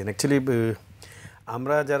ব্যাখ্যা দিয়েছেন। অ্যাকচুয়ালি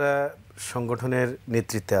আমরা যারা সংগঠনের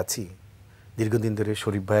নেতৃত্বে আছি দীর্ঘদিন ধরে,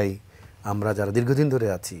 শরীফ ভাই, আমরা যারা দীর্ঘদিন ধরে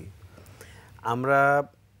আছি, আমরা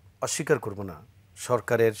অস্বীকার করব না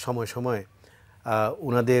সরকারের সময় সময়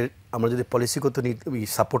ওনাদের, আমরা যদি পলিসিগত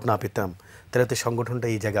সাপোর্ট না পেতাম তাহলে তো সংগঠনটা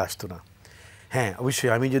এই জায়গায় আসতো না। হ্যাঁ,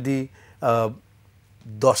 অবশ্যই আমি যদি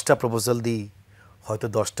 10টা প্রপোজাল দিই, হয়তো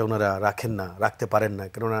 10টা ওনারা রাখতে পারেন না,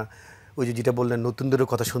 কেননা ওই যে যেটা বললেন নতুনদেরও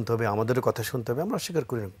কথা শুনতে হবে, আমাদেরও কথা শুনতে হবে, আমরা অস্বীকার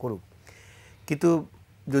করি না, করুক। কিন্তু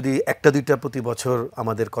যদি 1-2টা প্রতি বছর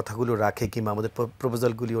আমাদের কথাগুলো রাখে কিংবা আমাদের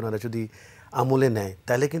প্রপোজালগুলি ওনারা যদি আমলে নেয়,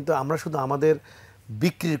 তাহলে কিন্তু আমরা শুধু আমাদের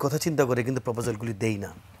বিক্রির কথা চিন্তা করে কিন্তু প্রপোজালগুলি দেই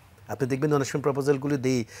না। আপনি দেখবেন অনেক সময় প্রপোজালগুলি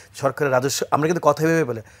দেই সরকারের রাজস্ব, আমরা কিন্তু কথা ভেবে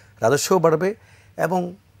বলে রাজস্বও বাড়বে। এবং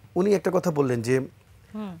উনি একটা কথা বললেন যে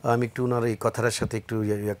আমি একটু ওনার এই কথাটার সাথে একটু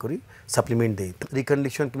ইয়া করি, সাপ্লিমেন্ট দেই,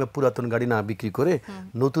 রিকন্ডিশন কিংবা পুরাতন গাড়ি না বিক্রি করে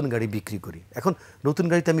নতুন গাড়ি বিক্রি করি। এখন নতুন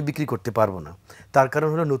গাড়িতে আমি বিক্রি করতে পারবো না, তার কারণ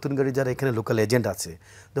হলো নতুন গাড়ি যারা এখানে লোকাল এজেন্ট আছে,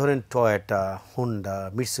 ধরেন Toyota, Honda,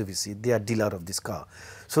 Mitsubishi, they R dealer of this car,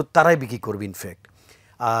 so তারাই বিক্রি করবে ইনফ্যাক্ট।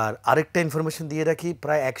 আর আরেকটা ইনফরমেশন দিয়ে রাখি,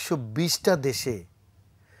 প্রায় 120টা দেশে,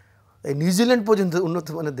 এই নিউজিল্যান্ড পর্যন্ত উন্নত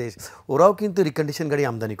মানের দেশ, ওরাও কিন্তু রিকন্ডিশন গাড়ি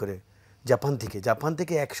আমদানি করে জাপান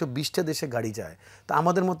থেকে 120টা দেশে গাড়ি যায়। তো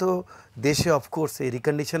আমাদের মতো দেশে অফকোর্স এই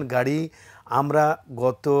রিকন্ডিশন গাড়ি আমরা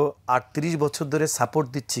গত 38 বছর ধরে সাপোর্ট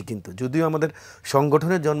দিচ্ছি, কিন্তু যদিও আমাদের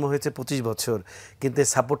সংগঠনের জন্ম হয়েছে 25 বছর, কিন্তু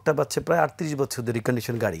সাপোর্টটা পাচ্ছে প্রায় 38 বছর ধরে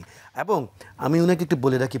রিকন্ডিশন গাড়ি। এবং আমি ওনাকে একটু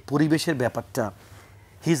বলে রাখি পরিবেশের ব্যাপারটা,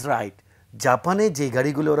 হি ইজ রাইট। জাপানে যে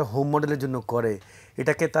গাড়িগুলো ওরা হোম মডেলের জন্য করে,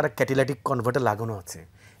 এটাকে তারা ক্যাটালাইটিক কনভার্টার লাগানো আছে।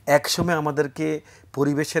 একসময় আমাদেরকে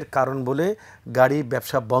পরিবেশের কারণ বলে গাড়ি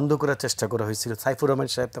ব্যবসা বন্ধ করার চেষ্টা করা হয়েছিল, সাইফুর রহমান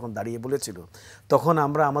সাহেব তখন দাঁড়িয়ে বলেছিল। তখন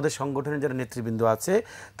আমরা আমাদের সংগঠনের যারা নেতৃবৃন্দ আছে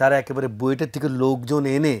তারা একেবারে বুয়েটের থেকে লোকজন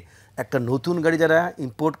এনে একটা নতুন গাড়ি যারা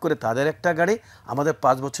ইম্পোর্ট করে তাদের একটা গাড়ি, আমাদের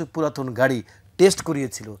 5 বছর পুরাতন গাড়ি টেস্ট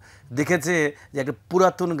করিয়েছিল, দেখেছে যে একটা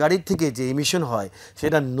পুরাতন গাড়ির থেকে যে এমিশন হয়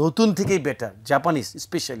সেটা নতুন থেকেই বেটার, জাপানিজ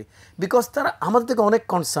স্পেশালি, বিকজ তারা আমাদের থেকে অনেক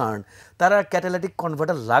কনসার্ন, তারা ক্যাটালাইটিক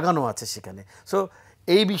কনভার্টার লাগানো আছে সেখানে। সো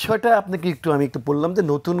এই বিষয়টা আপনাকে আমি একটু বললাম যে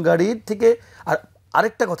নতুন গাড়ির থেকে। আর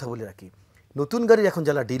আরেকটা কথা বলে রাখি, নতুন গাড়ির এখন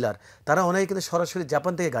যারা ডিলার তারা অনেকে কিন্তু সরাসরি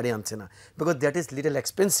জাপান থেকে গাড়ি আনছে না, because that is little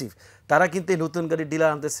expensive. তারা কিন্তু এই নতুন গাড়ির ডিলার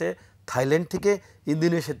আনতেছে থাইল্যান্ড থেকে,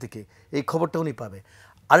 ইন্দোনেশিয়া থেকে। এই খবরটা উনি পাবে।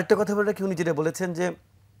 আরেকটা কথা বলে রাখি, উনি যেটা বলেছেন যে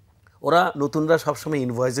ওরা নতুনরা সবসময়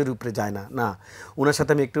ইনভয়েসের উপরে যায় না, না, ওনার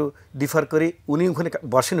সাথে আমি একটু ডিফার করি। উনি ওখানে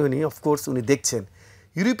বসেন, উনি অফকোর্স উনি দেখছেন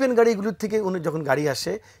ইউরোপিয়ান গাড়িগুলোর থেকে উনি যখন গাড়ি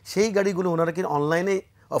আসে সেই গাড়িগুলো ওনারা কিন্তু অনলাইনে,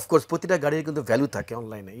 অফকোর্স প্রতিটা গাড়ির কিন্তু ভ্যালু থাকে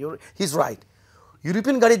অনলাইনে, হি ইজ রাইট।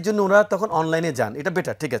 ইউরোপিয়ান গাড়ির জন্য ওরা তখন অনলাইনে যান, এটা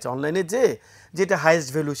বেটার, ঠিক আছে। অনলাইনে যেটা হাইয়েস্ট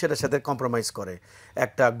ভ্যালু সেটার সাথে কম্প্রোমাইজ করে,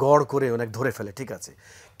 একটা গড় করে অনেক ধরে ফেলে, ঠিক আছে।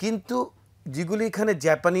 কিন্তু যেগুলি এখানে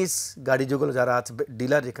জাপানিজ গাড়ি যেগুলো যারা আছে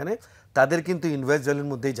ডিলার এখানে, তাদের কিন্তু ইনভয়েস ভ্যালুর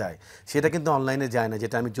মধ্যেই যায়, সেটা কিন্তু অনলাইনে যায় না,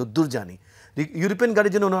 যেটা আমি যদ্দূর জানি। ইউরোপিয়ান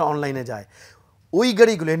গাড়ির জন্য ওনারা অনলাইনে যায়। ওই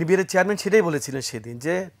গাড়িগুলো এনবিআর চেয়ারম্যান সেটাই বলেছিলেন সেদিন,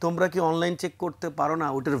 যে তোমরা কি অনলাইন চেক করতে পারো না,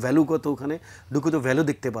 ওটার ভ্যালু কত, ওখানে ঢুকে তো ভ্যালু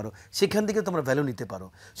দেখতে পারো, সেখান থেকে তোমরা ভ্যালু নিতে পারো,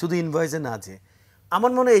 শুধু ইনভয়েসে না যে।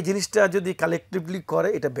 আমার মনে হয় এই জিনিসটা যদি কালেকটিভলি করে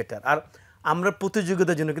এটা বেটার। আর আমরা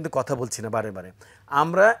প্রতিযোগিতার জন্য কিন্তু কথা বলছি না বারে বারে,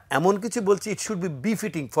 আমরা এমন কিছু বলছি, it should be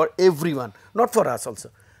befitting for everyone, not for us also.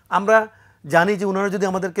 আমরা জানি যে ওনারা যদি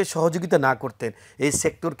আমাদেরকে সহযোগিতা না করতেন এই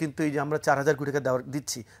সেক্টর কিন্তু এই যে আমরা 4,000 কোটি টাকা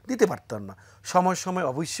দিতে পারতাম না। সময় সময়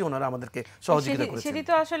অবশ্যই ওনারা আমাদেরকে সহযোগিতা করেছেন। সেটি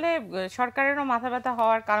তো আসলে সরকারেরও মাথা ব্যথা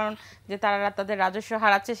হওয়ার কারণ যে তারা তাদের রাজস্ব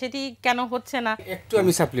হারাচ্ছে, সেটি কেন হচ্ছে না? একটু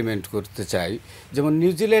আমি সাপ্লিমেন্ট করতে চাই, যেমন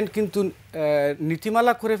নিউজিল্যান্ড কিন্তু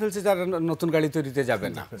নীতিমালা করে ফেলছে যারা নতুন গাড়ি তৈরিতে যাবে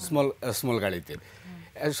না, স্মল গাড়িতে,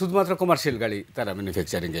 শুধুমাত্র কমার্শিয়াল গাড়ি তারা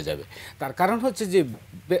ম্যানুফ্যাকচারিংয়ে যাবে। তার কারণ হচ্ছে যে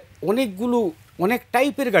অনেক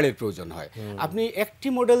টাইপের গাড়ির প্রয়োজন হয়। আপনি একটি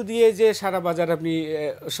মডেল দিয়ে যে সারা বাজার আপনি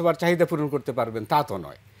সবার চাহিদা পূরণ করতে পারবেন তা তো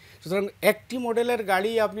নয়। সুতরাং একটি মডেলের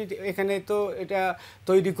গাড়ি আপনি এখানে তো এটা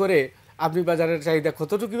তৈরি করে আপনি বাজারের চাহিদা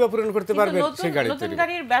কতটুকু বা পূরণ করতে পারবেন সেই গাড়ি নতুন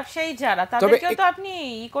গাড়ির ব্যবসায়ী যারা, তাদেরকেও তো আপনি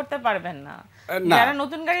করতে পারবেন না। যারা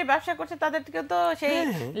নতুন গাড়ির ব্যবসা করছে তাদেরকেও তো সেই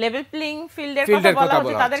লেভেল প্লেইং ফিল্ডের কথা বলা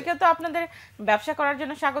হচ্ছে, তাদেরকেও তো আপনাদের ব্যবসা করার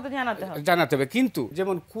জন্য স্বাগত জানাতে হবে। কিন্তু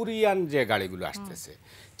যেমন কোরিয়ান যে গাড়িগুলো আসতেছে,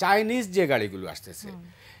 চাইনিজ যে গাড়িগুলো আসতেছে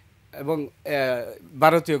এবং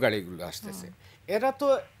ভারতীয় গাড়িগুলো আসতেছে, এরা তো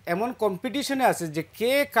এমন কম্পিটিশনে আছে যে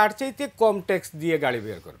কে কার চাইতে কম ট্যাক্স দিয়ে গাড়ি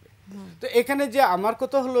বের করবে। তো এখানে যে আমার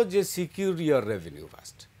কথা হলো যে সিকিউর ইওর রেভিনিউ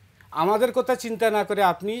ফার্স্ট, আমাদের কথা চিন্তা না করে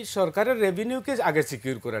আপনি সরকারের রেভিনিউকে আগে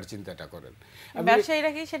সিকিউর করার চিন্তাটা করেন। ব্যবসায়ীরা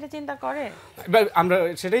কি সেটা চিন্তা করে? আমরা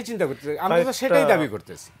সেটাই চিন্তা করতেছি, আমরা তো সেটাই দাবি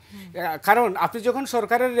করতেছি। কারণ আপনি যখন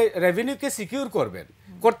সরকারের রেভিনিউকে সিকিউর করবেন,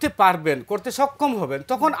 করতে পারবেন, করতে সক্ষম হবেন,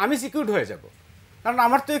 তখন আমি সিকিউর হয়ে যাব। কারণ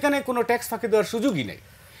আমার তো এখানে কোনো ট্যাক্স ফাঁকি দেওয়ার সুযোগই নেই,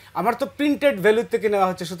 আমার তো প্রিন্টেড ভ্যালু থেকে নেওয়া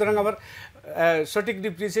হচ্ছে। সুতরাং আমার সঠিক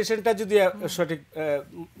ডিপ্রিসিয়েশনটা যদি সঠিক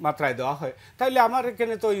মাত্রায় দেওয়া হয়, তাহলে আমার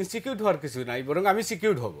এখানে তো ইনসিকিউর হওয়ার কিছু নাই, বরং আমি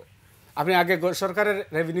সিকিউর হব। আপনি আগে সরকারের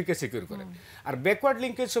রেভিনিউকে সিকিউর করেন। আর ব্যাকওয়ার্ড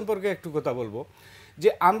লিঙ্কেজ সম্পর্কে একটু কথা বলবো, যে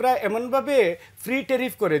আমরা এমনভাবে ফ্রি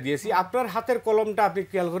ট্যারিফ করে দিয়েছি, আপনার হাতের কলমটা আপনি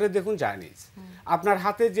খেয়াল করে দেখুন চাইনিজ, আপনার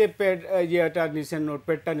হাতে যে প্যাড ইয়েটা নিছেন,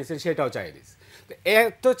 নোটপ্যাডটা নিছেন, সেটাও চাইনিজ।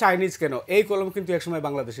 এত চাইনিজ কেন? এই কলম কিন্তু একসময়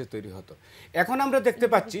বাংলাদেশে তৈরি হতো। এখন আমরা দেখতে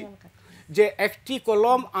পাচ্ছি যে একটি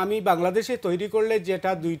কলম আমি বাংলাদেশে তৈরি করলে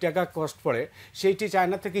যেটা 2 টাকা কস্ট পড়ে, সেইটি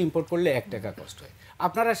চায়না থেকে ইম্পোর্ট করলে 1 টাকা কস্ট হয়।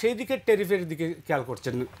 আপনারা সেই দিকে ট্যারিফের দিকে খেয়াল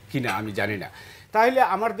করছেন কিনা আমি জানি না। তাহলে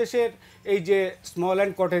আমার দেশের এই যে small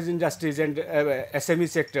and cottage industries and SME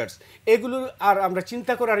sectors, এগুলোর আর আমরা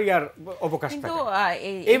চিন্তা করারই আর অবকাশ থাকে।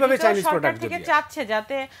 এইভাবে চাইনিজ প্রোডাক্ট থেকে চাচ্ছে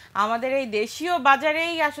যাতে আমাদের এই দেশীয়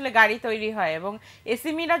বাজারেই আসলে গাড়ি তৈরি হয় এবং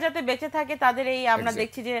এসএমইরা যাতে বেঁচে থাকে, তাদের এই আমরা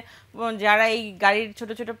দেখছি যে যারা এই গাড়ির ছোট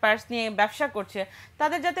ছোট পার্টস নিয়ে ব্যবসা করছে,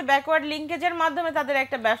 তাদের যাতে ব্যাকওয়ার্ড লিঙ্কেজের মাধ্যমে তাদের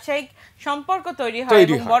একটা ব্যবসায়িক সম্পর্ক তৈরি হয়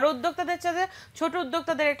এবং বড় উদ্যোক্তাদের সাথে ছোট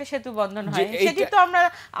উদ্যোক্তাদের একটা সেতু বন্ধন হয়। সেটি তো আমরা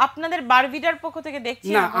আপনাদের বারবিডার পক্ষ থেকে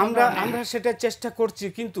দেখছি না, আমরা সেটা চেষ্টা করছি,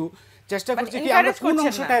 কিন্তু চেষ্টা করছি কি আমরা কোন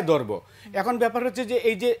অংশটায় ধরবো। এখন ব্যাপার হচ্ছে যে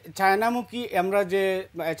এই যে চায়নামুখী, আমরা যে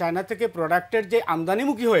চায়না থেকে প্রোডাক্টের যে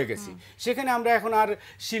আমদানিমুখী হয়ে গেছি, সেখানে আমরা এখন আর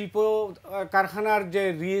শিল্প কারখানার যে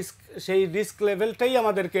রিস্ক, সেই রিস্ক লেভেলটাই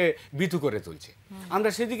আমাদেরকে ভীতু করে তুলছে। আমরা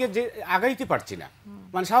সেদিকে যে আগাইতে পারছি না,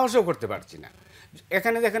 মানে সাহসও করতে পারছি না।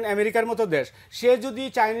 এখানে দেখেন আমেরিকার মতো দেশ, সে যদি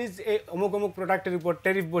চাইনিজ অমুক অমুক প্রোডাক্টের উপর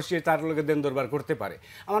ট্যারিফ বসিয়ে তার লোকে দেন দরবার করতে পারে,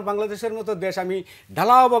 আমার বাংলাদেশের মতো দেশ, আমি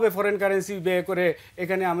ঢালাওভাবে ফরেন কারেন্সি ব্যয় করে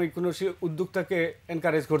এখানে আমি কোনো উদ্যোক্তাকে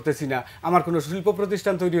এনকারেজ করতেছি না, আমার কোনো শিল্প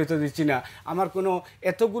প্রতিষ্ঠান তৈরি হতে দিচ্ছি না, আমার কোনো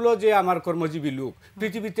এতগুলো যে আমার কর্মজীবী লোক,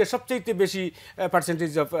 পৃথিবীতে সবচেয়ে বেশি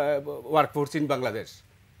percentage of work force in Bangladesh,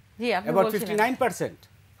 about 59%।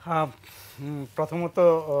 হ্যাঁ, প্রথমত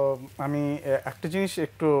আমি একটা জিনিস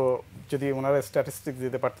একটু যদি ওনারা স্ট্যাটিস্টিক্স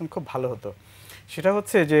দিতে পারতেন খুব ভালো হতো। সেটা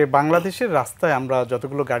হচ্ছে যে বাংলাদেশের রাস্তায় আমরা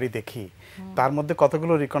যতগুলো গাড়ি দেখি, তার মধ্যে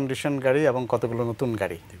কতগুলো রিকন্ডিশন গাড়ি এবং কতগুলো নতুন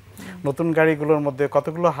গাড়ি। নতুন গাড়িগুলোর মধ্যে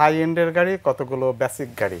কতগুলো হাই এন্ডের গাড়ি, কতগুলো বেসিক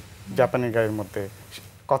গাড়ি, জাপানি গাড়ির মধ্যে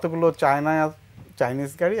কতগুলো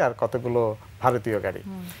চাইনিজ গাড়ি, আর কতগুলো ভারতীয় গাড়ি।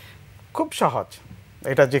 খুব সহজ,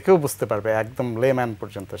 এটা যে কেউ বুঝতে পারবে, একদম লেম্যান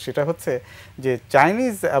পর্যন্ত। সেটা হচ্ছে যে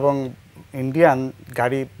চাইনিজ এবং ইন্ডিয়ান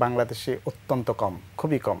গাড়ি বাংলাদেশে অত্যন্ত কম,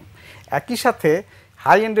 খুবই কম। একই সাথে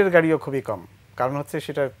হাই এন্ডের গাড়িও খুবই কম, কারণ হচ্ছে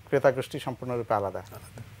সেটা ক্রেতা গোষ্ঠী সম্পূর্ণরূপে আলাদা।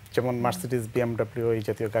 যেমন মার্সিডিজ, বিএমডব্লিউ, এই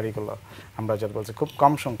জাতীয় গাড়িগুলো আমরা যা বলছি খুব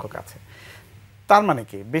কম সংখ্যক আছে। তার মানে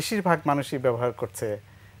কি বেশিরভাগ মানুষই ব্যবহার করছে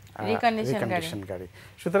রিকন্ডিশন গাড়ি।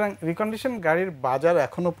 সুতরাং রিকন্ডিশন গাড়ির বাজার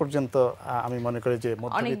এখনো পর্যন্ত আমি মনে করি যে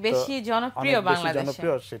অনেক বেশি জনপ্রিয় বাংলাদেশে,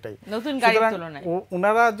 সেটাই নতুন গাড়ির তুলনায়।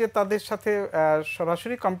 ওনারা যে তাদের সাথে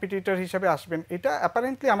সরাসরি কম্পিটিটর হিসেবে আসবেন, এটা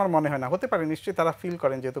অ্যাপারেন্টলি আমার মনে হয় না। হতে পারে, নিশ্চয়ই তারা ফিল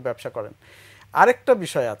করেন যেহেতু ব্যবসা করেন। আরেকটা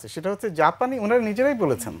বিষয় আছে, সেটা হচ্ছে জাপানি, ওনারা নিজেরাই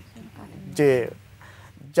বলেছেন যে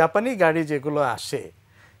জাপানি গাড়ি যেগুলো আসে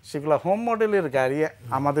সেগুলো হোম মডেলের গাড়ি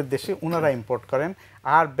আমাদের দেশে ওনারা ইম্পোর্ট করেন,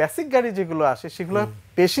 আর বেসিক গাড়ি যেগুলো আসে সেগুলো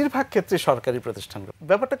বেশিরভাগ ক্ষেত্রে সরকারি প্রতিষ্ঠানগুলো।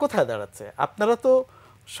 ব্যাপারটা কোথায় দাঁড়াচ্ছে? আপনারা তো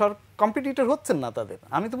কম্পিটিটর হচ্ছেন না তাদের।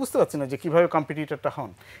 আমি তো বুঝতে পারছি না যে কীভাবে কম্পিটিটরটা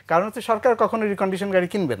হন। কারণ হচ্ছে সরকার কখনো রিকন্ডিশন গাড়ি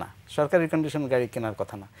কিনবে না, সরকার রিকন্ডিশন গাড়ি কেনার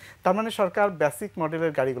কথা না। তার মানে সরকার বেসিক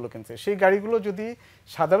মডেলের গাড়িগুলো কিনছে। সেই গাড়িগুলো যদি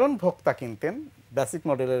সাধারণ ভোক্তা কিনতেন বেসিক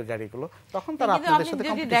মডেলের গাড়িগুলো, তখন তারা আপনাদের সাথে যদি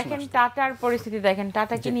কম্পিটিশন দেখেন টাটার পরিস্থিতি দেখেন,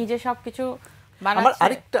 টাটা কি নিজে সবকিছু আমার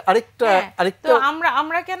বানাচ্ছে? আরেকটা তো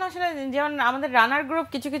আমরা কেন আসলে, যেমন আমাদের রানার গ্রুপ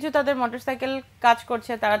কিছু কিছু তাদের মোটরসাইকেল কাজ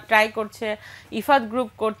করছে, তারা ট্রাই করছে, ইফাত গ্রুপ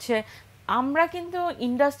করছে। আমরা কিন্তু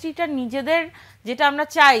ইন্ডাস্ট্রিটা নিজেদের, যেটা আমরা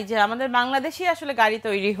চাই যে আমাদের বাংলাদেশে আসলে গাড়ি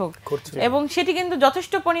তৈরি হোক, এবং সেটি কিন্তু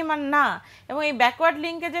যথেষ্ট পরিমাণ না, এবং এই ব্যাকওয়ার্ড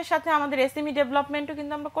লিঙ্কেজের সাথে আমাদের এসএমই ডেভেলপমেন্টও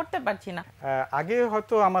কিন্তু আমরা করতে পারছি না। আগে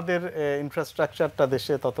হয়তো আমাদের ইনফ্রাস্ট্রাকচারটা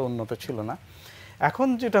দেশে তত উন্নত ছিল না। এখন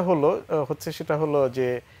যেটা হচ্ছে সেটা হলো যে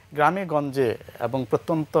গ্রামে গঞ্জে এবং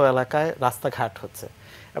প্রত্যন্ত এলাকায় রাস্তাঘাট হচ্ছে,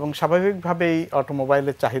 এবং স্বাভাবিকভাবেই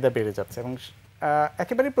অটোমোবাইলের চাহিদা বেড়ে যাচ্ছে। এবং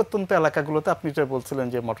একেবারেই প্রত্যন্ত এলাকাগুলোতে আপনি যেটা বলছিলেন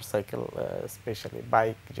যে মোটরসাইকেল, স্পেশালি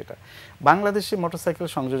বাইক, যেটা বাংলাদেশে মোটরসাইকেল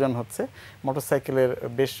সংযোজন হচ্ছে, মোটরসাইকেলের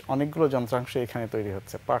বেশ অনেকগুলো যন্ত্রাংশ এখানে তৈরি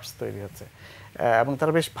হচ্ছে, পার্টস তৈরি হচ্ছে, এবং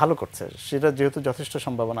তারা বেশ ভালো করছে। সেটা যেহেতু যথেষ্ট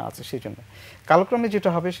সম্ভাবনা আছে, সেই জন্য কালক্রমে যেটা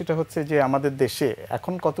হবে সেটা হচ্ছে যে আমাদের দেশে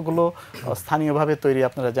এখন কতগুলো স্থানীয়ভাবে তৈরি,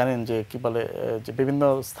 আপনারা জানেন যে কি বলে, যে বিভিন্ন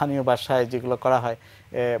স্থানীয় বাসায় যেগুলো করা হয়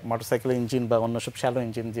মোটরসাইকেল ইঞ্জিন বা অন্য সব শ্যালো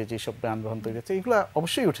ইঞ্জিন দিয়ে যেসব যানবাহন তৈরি হচ্ছে, এগুলো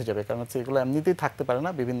অবশ্যই উঠে যাবে, কারণ হচ্ছে এগুলো এমনিতেই থাকতে পারে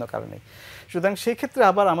না বিভিন্ন কারণে। সুতরাং সেই ক্ষেত্রে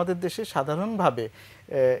আবার আমাদের দেশে সাধারণভাবে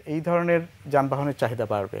এই ধরনের যানবাহনের চাহিদা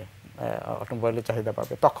বাড়বে, অটোমোবাইলের চাহিদা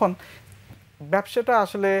বাড়বে। তখন ব্যবসাটা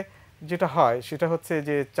আসলে যেটা হয় সেটা হচ্ছে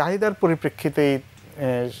যে চাহিদার পরিপ্রেক্ষিতেই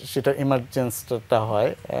সেটা ইমার্জেন্সটা হয়,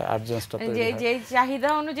 আর্জেন্সটা তৈরি হয়। যে চাহিদা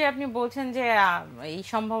অনুযায়ী আপনি বলছেন যে এই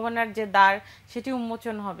সম্ভাবনার যে দ্বার সেটি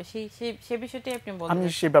উন্মোচন হবে, সেই বিষয়টি আপনি বলছেন। আমি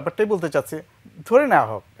সেই ব্যাপারটাই বলতে চাচ্ছি। ধরে নেওয়া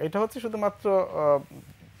হোক, এটা হচ্ছে শুধুমাত্র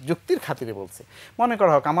যুক্তির খাতিরে বলছে, মনে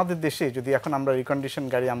করা হোক আমাদের দেশে যদি এখন আমরা রিকন্ডিশন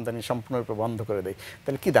গাড়ি আমদানি সম্পূর্ণরূপে বন্ধ করে দেই,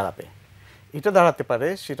 তাহলে কি দাঁড়াবে? এটা দাঁড়াতে পারে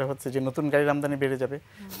সেটা হচ্ছে যে নতুন গাড়ির আমদানি বেড়ে যাবে।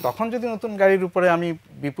 তখন যদি নতুন গাড়ির উপরে আমি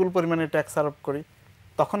বিপুল পরিমাণে ট্যাক্স আরোপ করি,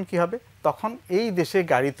 তখন কি হবে? তখন এই দেশে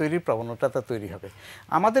গাড়ি তৈরির প্রবণতা তৈরি হবে।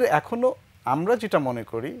 আমাদের এখনও, আমরা যেটা মনে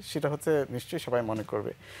করি সেটা হচ্ছে, নিশ্চয়ই সবাই মনে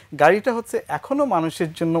করবে, গাড়িটা হচ্ছে এখনও মানুষের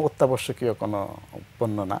জন্য অত্যাবশ্যকীয় কোনো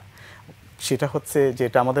পণ্য না। সেটা হচ্ছে যে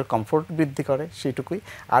এটা আমাদের কমফোর্ট বৃদ্ধি করে, সেইটুকুই।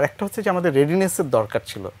 আর একটা হচ্ছে যে আমাদের রেডিনেসের দরকার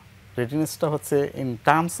ছিল। রেডিনেসটা হচ্ছে ইন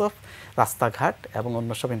টার্মস অফ রাস্তাঘাট এবং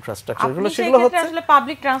অন্য সব ইনফ্রাস্ট্রাকচারগুলো, সেগুলো হচ্ছে আসলে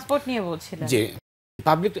পাবলিক ট্রান্সপোর্ট নিয়ে বলছিলেন। যে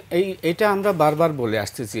পাবলিক, এটা আমরা বারবার বলে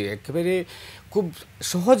আসতেছি, একেবারে খুব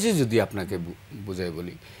সহজে যদি আপনাকে বুঝাই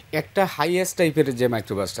বলি, একটা হাইয়েস্ট টাইপের যে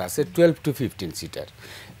মাইক্রোবাসটা আছে 12 to 15 সিটার,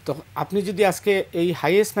 তো আপনি যদি আজকে এই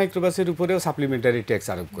হাইয়েস্ট মাইক্রোবাসের উপরেও সাপ্লিমেন্টারি ট্যাক্স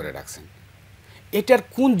আরোপ করে রাখছেন, এটার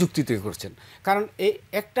কোন যুক্তিতে করছেন? কারণ এই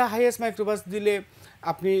একটা হাইয়েস্ট মাইক্রোবাস দিলে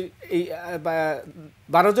আপনি এই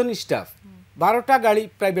 12 জন স্টাফ 12টা গাড়ি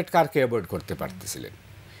প্রাইভেট কারকে অ্যাভয়েড করতে পারতেছিলেন।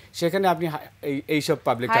 সেখানে আপনি এইসব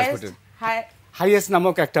পাবলিক ট্রান্সপোর্টের হাইয়েস্ট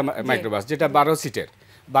নামক একটা মাইক্রোবাস, যেটা 12 সিটের,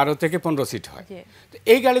 12 থেকে 15 সিট হয়, তো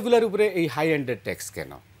এই গাড়িগুলোর উপরে এই হাই এন্ডের ট্যাক্স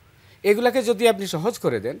কেন? এগুলাকে যদি আপনি সহজ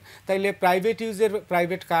করে দেন, তাইলে প্রাইভেট ইউজের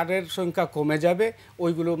প্রাইভেট কারের সংখ্যা কমে যাবে,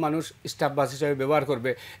 ওইগুলো মানুষ স্টাফ বাস হিসাবে ব্যবহার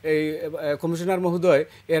করবে। এই কমিশনার মহোদয়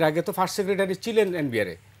এর আগে তো ফার্স্ট সেক্রেটারি ছিলেন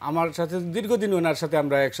এনবিআরে, আমার সাথে দীর্ঘদিন ওনার সাথে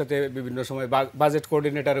আমরা একসাথে বিভিন্ন সময় বাজেট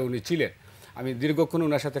কোঅর্ডিনেটারে উনি ছিলেন, আমি দীর্ঘক্ষণ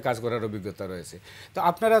ওনার সাথে কাজ করার অভিজ্ঞতা রয়েছে। তো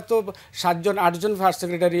আপনারা তো 7জন 8জন ফার্স্ট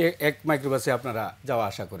সেক্রেটারি এক মাইক্রোবাসে আপনারা যাওয়া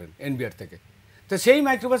আসা করেন এনবিআর থেকে, তো সেই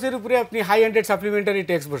মাইক্রোবাসের উপরে আপনি হাই এন্ডেড সাপ্লিমেন্টারি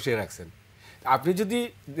ট্যাক্স বসিয়ে রাখছেন। আপনি যদি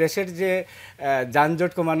দেশের যে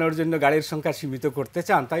যানজট কমানোর জন্য গাড়ির সংখ্যা সীমিত করতে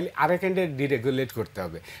চান, তাহলে আরেক এন্ডে ডিরেগুলেট করতে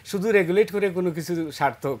হবে। শুধু রেগুলেট করে কোনো কিছু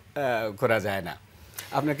সার্থক করা যায় না।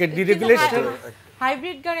 আপনাকে ডিরেগুলেট,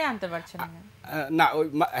 হাইব্রিড গাড়ি আনতে পারছেন না? ওই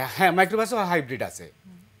হ্যাঁ, মাইক্রোবাসেও হাইব্রিড আছে,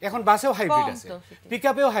 এখন বাসেও হাইব্রিড আছে,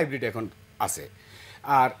 পিকআপেও হাইব্রিড এখন আছে।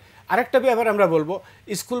 আর আরেকটা ব্যাপার আমরা বলবো,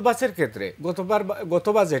 স্কুল বাসের ক্ষেত্রে গত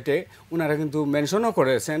বাজেটে ওনারা কিন্তু মেনশনও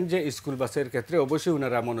করেছেন যে স্কুল বাসের ক্ষেত্রে অবশ্যই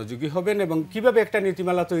ওনারা মনোযোগী হবেন এবং কিভাবে একটা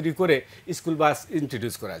নীতিমালা তৈরি করে স্কুল বাস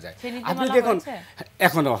ইন্ট্রোডিউস করা যায়। আপনি দেখুন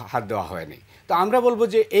এখনও হাত দেওয়া হয়নি। তো আমরা বলবো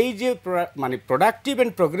যে এই যে মানে প্রোডাক্টিভ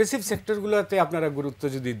অ্যান্ড প্রোগ্রেসিভ সেক্টরগুলোতে আপনারা গুরুত্ব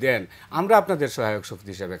যদি দেন, আমরা আপনাদের সহায়ক শক্তি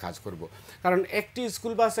হিসেবে কাজ করব। কারণ একটি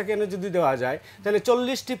স্কুল বাস এখানে যদি দেওয়া যায়, তাহলে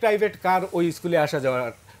 40টি প্রাইভেট কার ওই স্কুলে আসা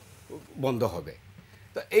যাওয়ার বন্ধ হবে।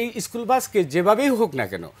 তো এই স্কুল বাসকে যেভাবেই হোক না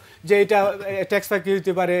কেন, যে এটা ট্যাক্স ফাঁকি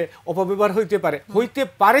হইতে পারে, অপব্যবহার হইতে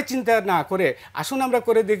পারে চিন্তা না করে আসুন আমরা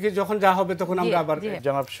করে দেখি, যখন যা হবে তখন আমরা আবার।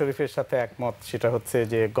 জনাব শরীফের সাথে একমত, সেটা হচ্ছে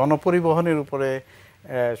যে গণপরিবহনের উপরে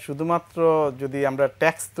শুধুমাত্র যদি আমরা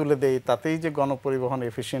ট্যাক্স তুলে দেই তাতেই যে গণপরিবহন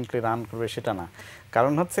এফিশিয়েন্টলি রান করবে সেটা না।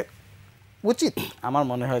 কারণ হচ্ছে উচিত, আমার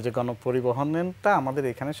মনে হয় যে গণপরিবহনটা আমাদের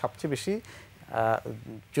এখানে সবচেয়ে বেশি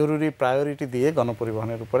জরুরি প্রায়োরিটি দিয়ে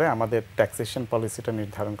গণপরিবহনের উপরে আমাদের ট্যাক্সেশন পলিসিটা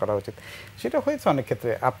নির্ধারণ করা উচিত। সেটা হয়েছে অনেক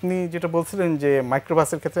ক্ষেত্রে। আপনি যেটা বলছিলেন যে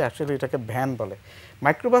মাইক্রোবাসের ক্ষেত্রে অ্যাকচুয়ালি এটাকে ভ্যান বলে।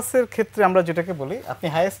 মাইক্রোবাসের ক্ষেত্রে আমরা যেটাকে বলি, আপনি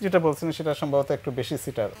হাইয়েস্ট যেটা বলছিলেন সেটা সম্ভবত একটু বেশি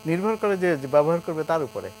সিটার, নির্ভর করে যে ব্যবহার করবে তার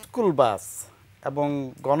উপরে। স্কুল বাস এবং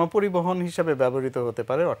গণপরিবহন হিসাবে ব্যবহৃত হতে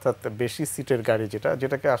পারে, অর্থাৎ বেশি সিটের গাড়ি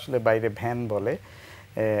যেটাকে আসলে বাইরে ভ্যান বলে।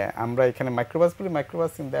 আমরা এখানে মাইক্রোবাস বলি।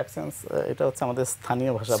 মাইক্রোবাস ইন দ্যাট সেন্স এটা হচ্ছে আমাদের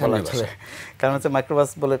স্থানীয় ভাষা বলা চলে, কারণ হচ্ছে মাইক্রোবাস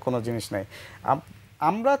বলে কোনো জিনিস নাই।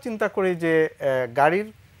 আমরা চিন্তা করি যে গাড়ির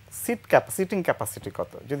সিটিং ক্যাপাসিটি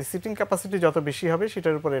কত, যদি সিটিং ক্যাপাসিটি যত বেশি হবে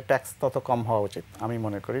সেটার উপরে ট্যাক্স তত কম হওয়া উচিত আমি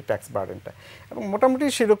মনে করি, ট্যাক্স বার্ডেনটা। এবং মোটামুটি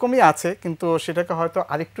সেরকমই আছে, কিন্তু সেটাকে হয়তো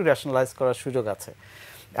আরেকটু র্যাশনালাইজ করার সুযোগ আছে।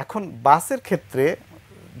 এখন বাসের ক্ষেত্রে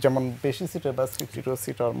যেমন বেশি সিটের বাস, 52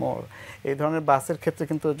 সিট অর মোর, এই ধরনের বাসের ক্ষেত্রে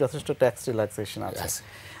কিন্তু যথেষ্ট ট্যাক্স রিল্যাক্সেশন আছে।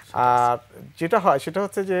 আর যেটা হয় সেটা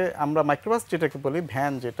হচ্ছে যে আমরা মাইক্রোবাস যেটাকে বলি,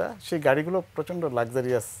 ভ্যান যেটা, সেই গাড়িগুলো প্রচণ্ড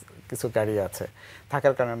লাক্সারিয়াস কিছু গাড়ি আছে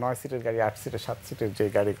থাকার কারণে, 9 সিটের গাড়ি, 8 সিটের, 7 সিটের যে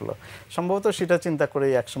গাড়িগুলো, সম্ভবত সেটা চিন্তা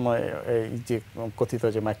করেই একসময় এই যে কথিত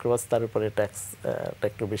যে মাইক্রোবাস তার উপরে ট্যাক্সটা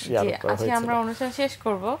একটু বেশি আরোপ করা হয়েছিল। আমরা অনুষ্ঠান শেষ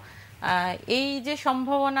করব। এই যে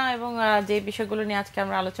সম্ভাবনা এবং যে বিষয়গুলো নিয়ে আজকে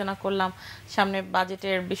আমরা আলোচনা করলাম, সামনে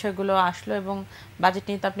বাজেটের বিষয়গুলো আসলো এবং বাজেট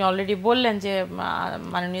নিয়ে তো আপনি অলরেডি বললেন যে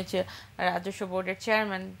মাননীয় রাজস্ব বোর্ডের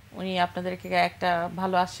চেয়ারম্যান উনি আপনাদেরকে একটা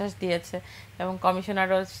ভালো আশ্বাস দিয়েছে এবং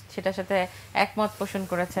কমিশনারও সেটার সাথে একমত পোষণ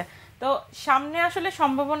করেছে। তো সামনে আসলে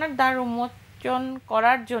সম্ভাবনার দ্বার উন্মোচন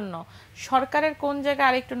করার জন্য সরকারের কোন জায়গায়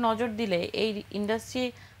আরেকটু নজর দিলে এই ইন্ডাস্ট্রি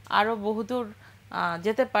আরও বহুদূর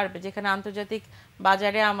যেতে পারবে, যেখানে আন্তর্জাতিক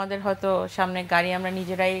বাজারে আমাদের হয়তো সামনে গাড়ি আমরা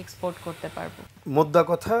নিজেরাই এক্সপোর্ট করতে পারবো? মোদ্দা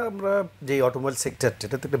কথা, আমরা যে অটোমোবাইল সেক্টরটা,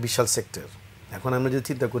 এটা তো একটা বিশাল সেক্টর। এখন আমরা যদি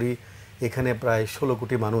চিন্তা করি, এখানে প্রায় 16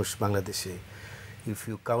 কোটি মানুষ বাংলাদেশে। If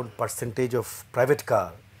you count percentage of private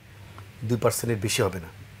car, 2%-এর বেশি হবে না,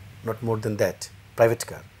 not more then that private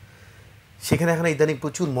car. সেখানে এখন ইদানিং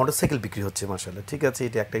প্রচুর মোটরসাইকেল বিক্রি হচ্ছে মাশাআল্লাহ। ঠিক আছে,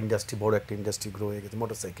 এটা একটা ইন্ডাস্ট্রি, বড় একটা ইন্ডাস্ট্রি গ্রো হয়ে গেছে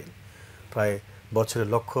মোটরসাইকেল। প্রায় বছরে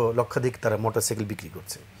লক্ষাধিক তারা মোটরসাইকেল বিক্রি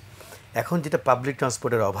করছে। এখন যেটা পাবলিক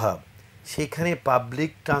ট্রান্সপোর্টের অভাব, সেইখানে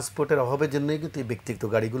পাবলিক ট্রান্সপোর্টের অভাবের জন্যই কিন্তু এই ব্যক্তিগত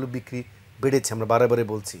গাড়িগুলো বিক্রি বেড়েছে। আমরা বারে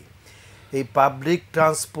বলছি এই পাবলিক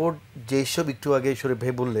ট্রান্সপোর্ট যেসব, একটু আগে শরীফ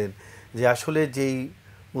ভাই বললেন যে আসলে যেই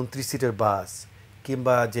 29 সিটের বাস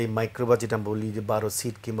কিংবা যেই মাইক্রোবাস যেটা বলি যে 12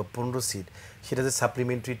 সিট কিংবা 15 সিট, সেটাতে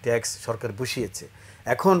সাপ্লিমেন্টারি ট্যাক্স সরকার বসিয়েছে।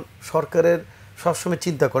 এখন সরকারের সবসময়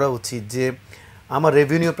চিন্তা করা উচিত যে আমার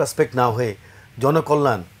রেভিনিউ প্রসপেক্ট না হয়ে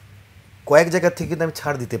জনকল্যাণ কয়েক জায়গা থেকে কিন্তু আমি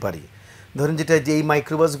ছাড় দিতে পারি। ধরেন যেটা যে এই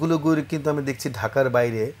মাইক্রোবাসগুলো কিন্তু আমি দেখছি ঢাকার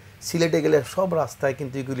বাইরে, সিলেটে গেলে সব রাস্তায়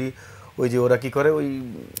কিন্তু এগুলি ওই যে ওরা কি করে, ওই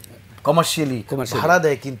কমার্শিয়ালি ভাড়া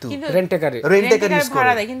দেয়, কিন্তু রেন্টেকার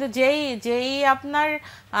ভাড়া দেয়। কিন্তু যেই আপনার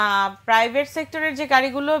প্রাইভেট সেক্টরের যে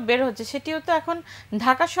গাড়িগুলো বের হচ্ছে, সেটিও তো এখন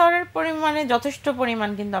ঢাকা শহরের পরিমাণে যথেষ্ট পরিমাণ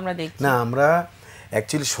কিন্তু আমরা দেখছি না। আমরা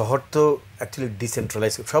অ্যাকচুয়ালি শহর তো অ্যাকচুয়ালি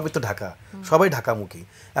ডিসেন্ট্রালাইজ, সবই তো ঢাকা, সবাই ঢাকামুখী।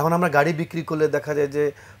 এখন আমরা গাড়ি বিক্রি করলে দেখা যায় যে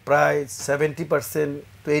প্রায় 70%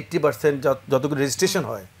 to 80% যতগুলো রেজিস্ট্রেশন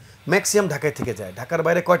হয় ম্যাক্সিমাম ঢাকায় থেকে যায়, ঢাকার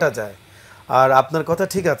বাইরে কয়টা যায়। আর আপনার কথা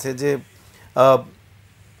ঠিক আছে যে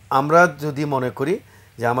আমরা যদি মনে করি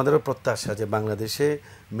যে আমাদেরও প্রত্যাশা যে বাংলাদেশে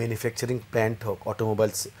ম্যানুফ্যাকচারিং প্ল্যান্ট হোক,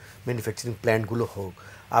 অটোমোবাইলস ম্যানুফ্যাকচারিং প্ল্যান্টগুলো হোক।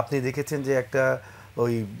 আপনি দেখেছেন যে একটা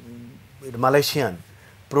ওই মালয়েশিয়ান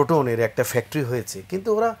প্রোটনের একটা ফ্যাক্টরি হয়েছে, কিন্তু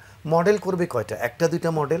ওরা মডেল করবে কয়টা, একটা দুইটা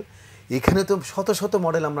মডেল। এখানে তো শত শত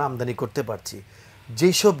মডেল আমরা আমদানি করতে পারছি।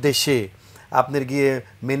 যেসব দেশে আপনার গিয়ে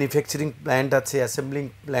ম্যানুফ্যাকচারিং প্ল্যান্ট আছে, অ্যাসেম্বলিং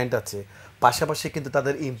প্ল্যান্ট আছে, পাশাপাশি কিন্তু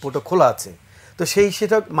তাদের ইম্পোর্টও খোলা আছে। তো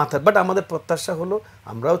সেটা মাথার, বাট আমাদের প্রত্যাশা হলো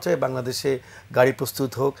আমরাও চাই বাংলাদেশে গাড়ি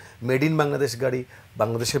প্রস্তুত হোক, মেড ইন বাংলাদেশ গাড়ি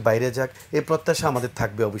বাংলাদেশের বাইরে যাক, এই প্রত্যাশা আমাদের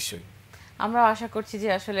থাকবে অবশ্যই। আমরা আশা করছি যে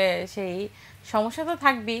আসলে সেই সমস্যা তো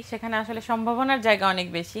থাকবেই, সেখানে আসলে সম্ভাবনার জায়গা অনেক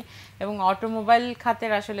বেশি এবং অটোমোবাইল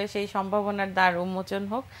খাতের আসলে সেই সম্ভাবনার দ্বার উন্মোচন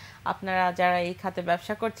হোক। আপনারা যারা এই খাতে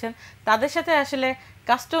ব্যবসা করছেন তাদের সাথে আসলে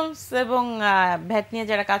কাস্টমস এবং ভ্যাট নিয়ে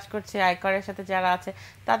যারা কাজ করছে, আয়করের সাথে যারা আছে,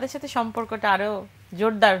 তাদের সাথে সম্পর্কটা আরও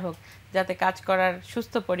জোরদার হোক, যাতে কাজ করার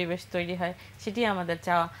সুস্থ পরিবেশ তৈরি হয়, সেটি আমাদের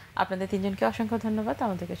চাওয়া। আপনাদের তিনজনকে অসংখ্য ধন্যবাদ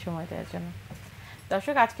আমাদেরকে সময় দেওয়ার জন্য।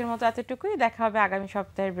 দর্শক, আজকের মতো এতটুকুই। দেখা হবে আগামী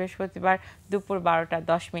সপ্তাহের বৃহস্পতিবার দুপুর 12টা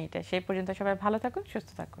 10 মিনিটে। সেই পর্যন্ত সবাই ভালো থাকুন, সুস্থ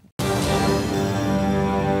থাকুন।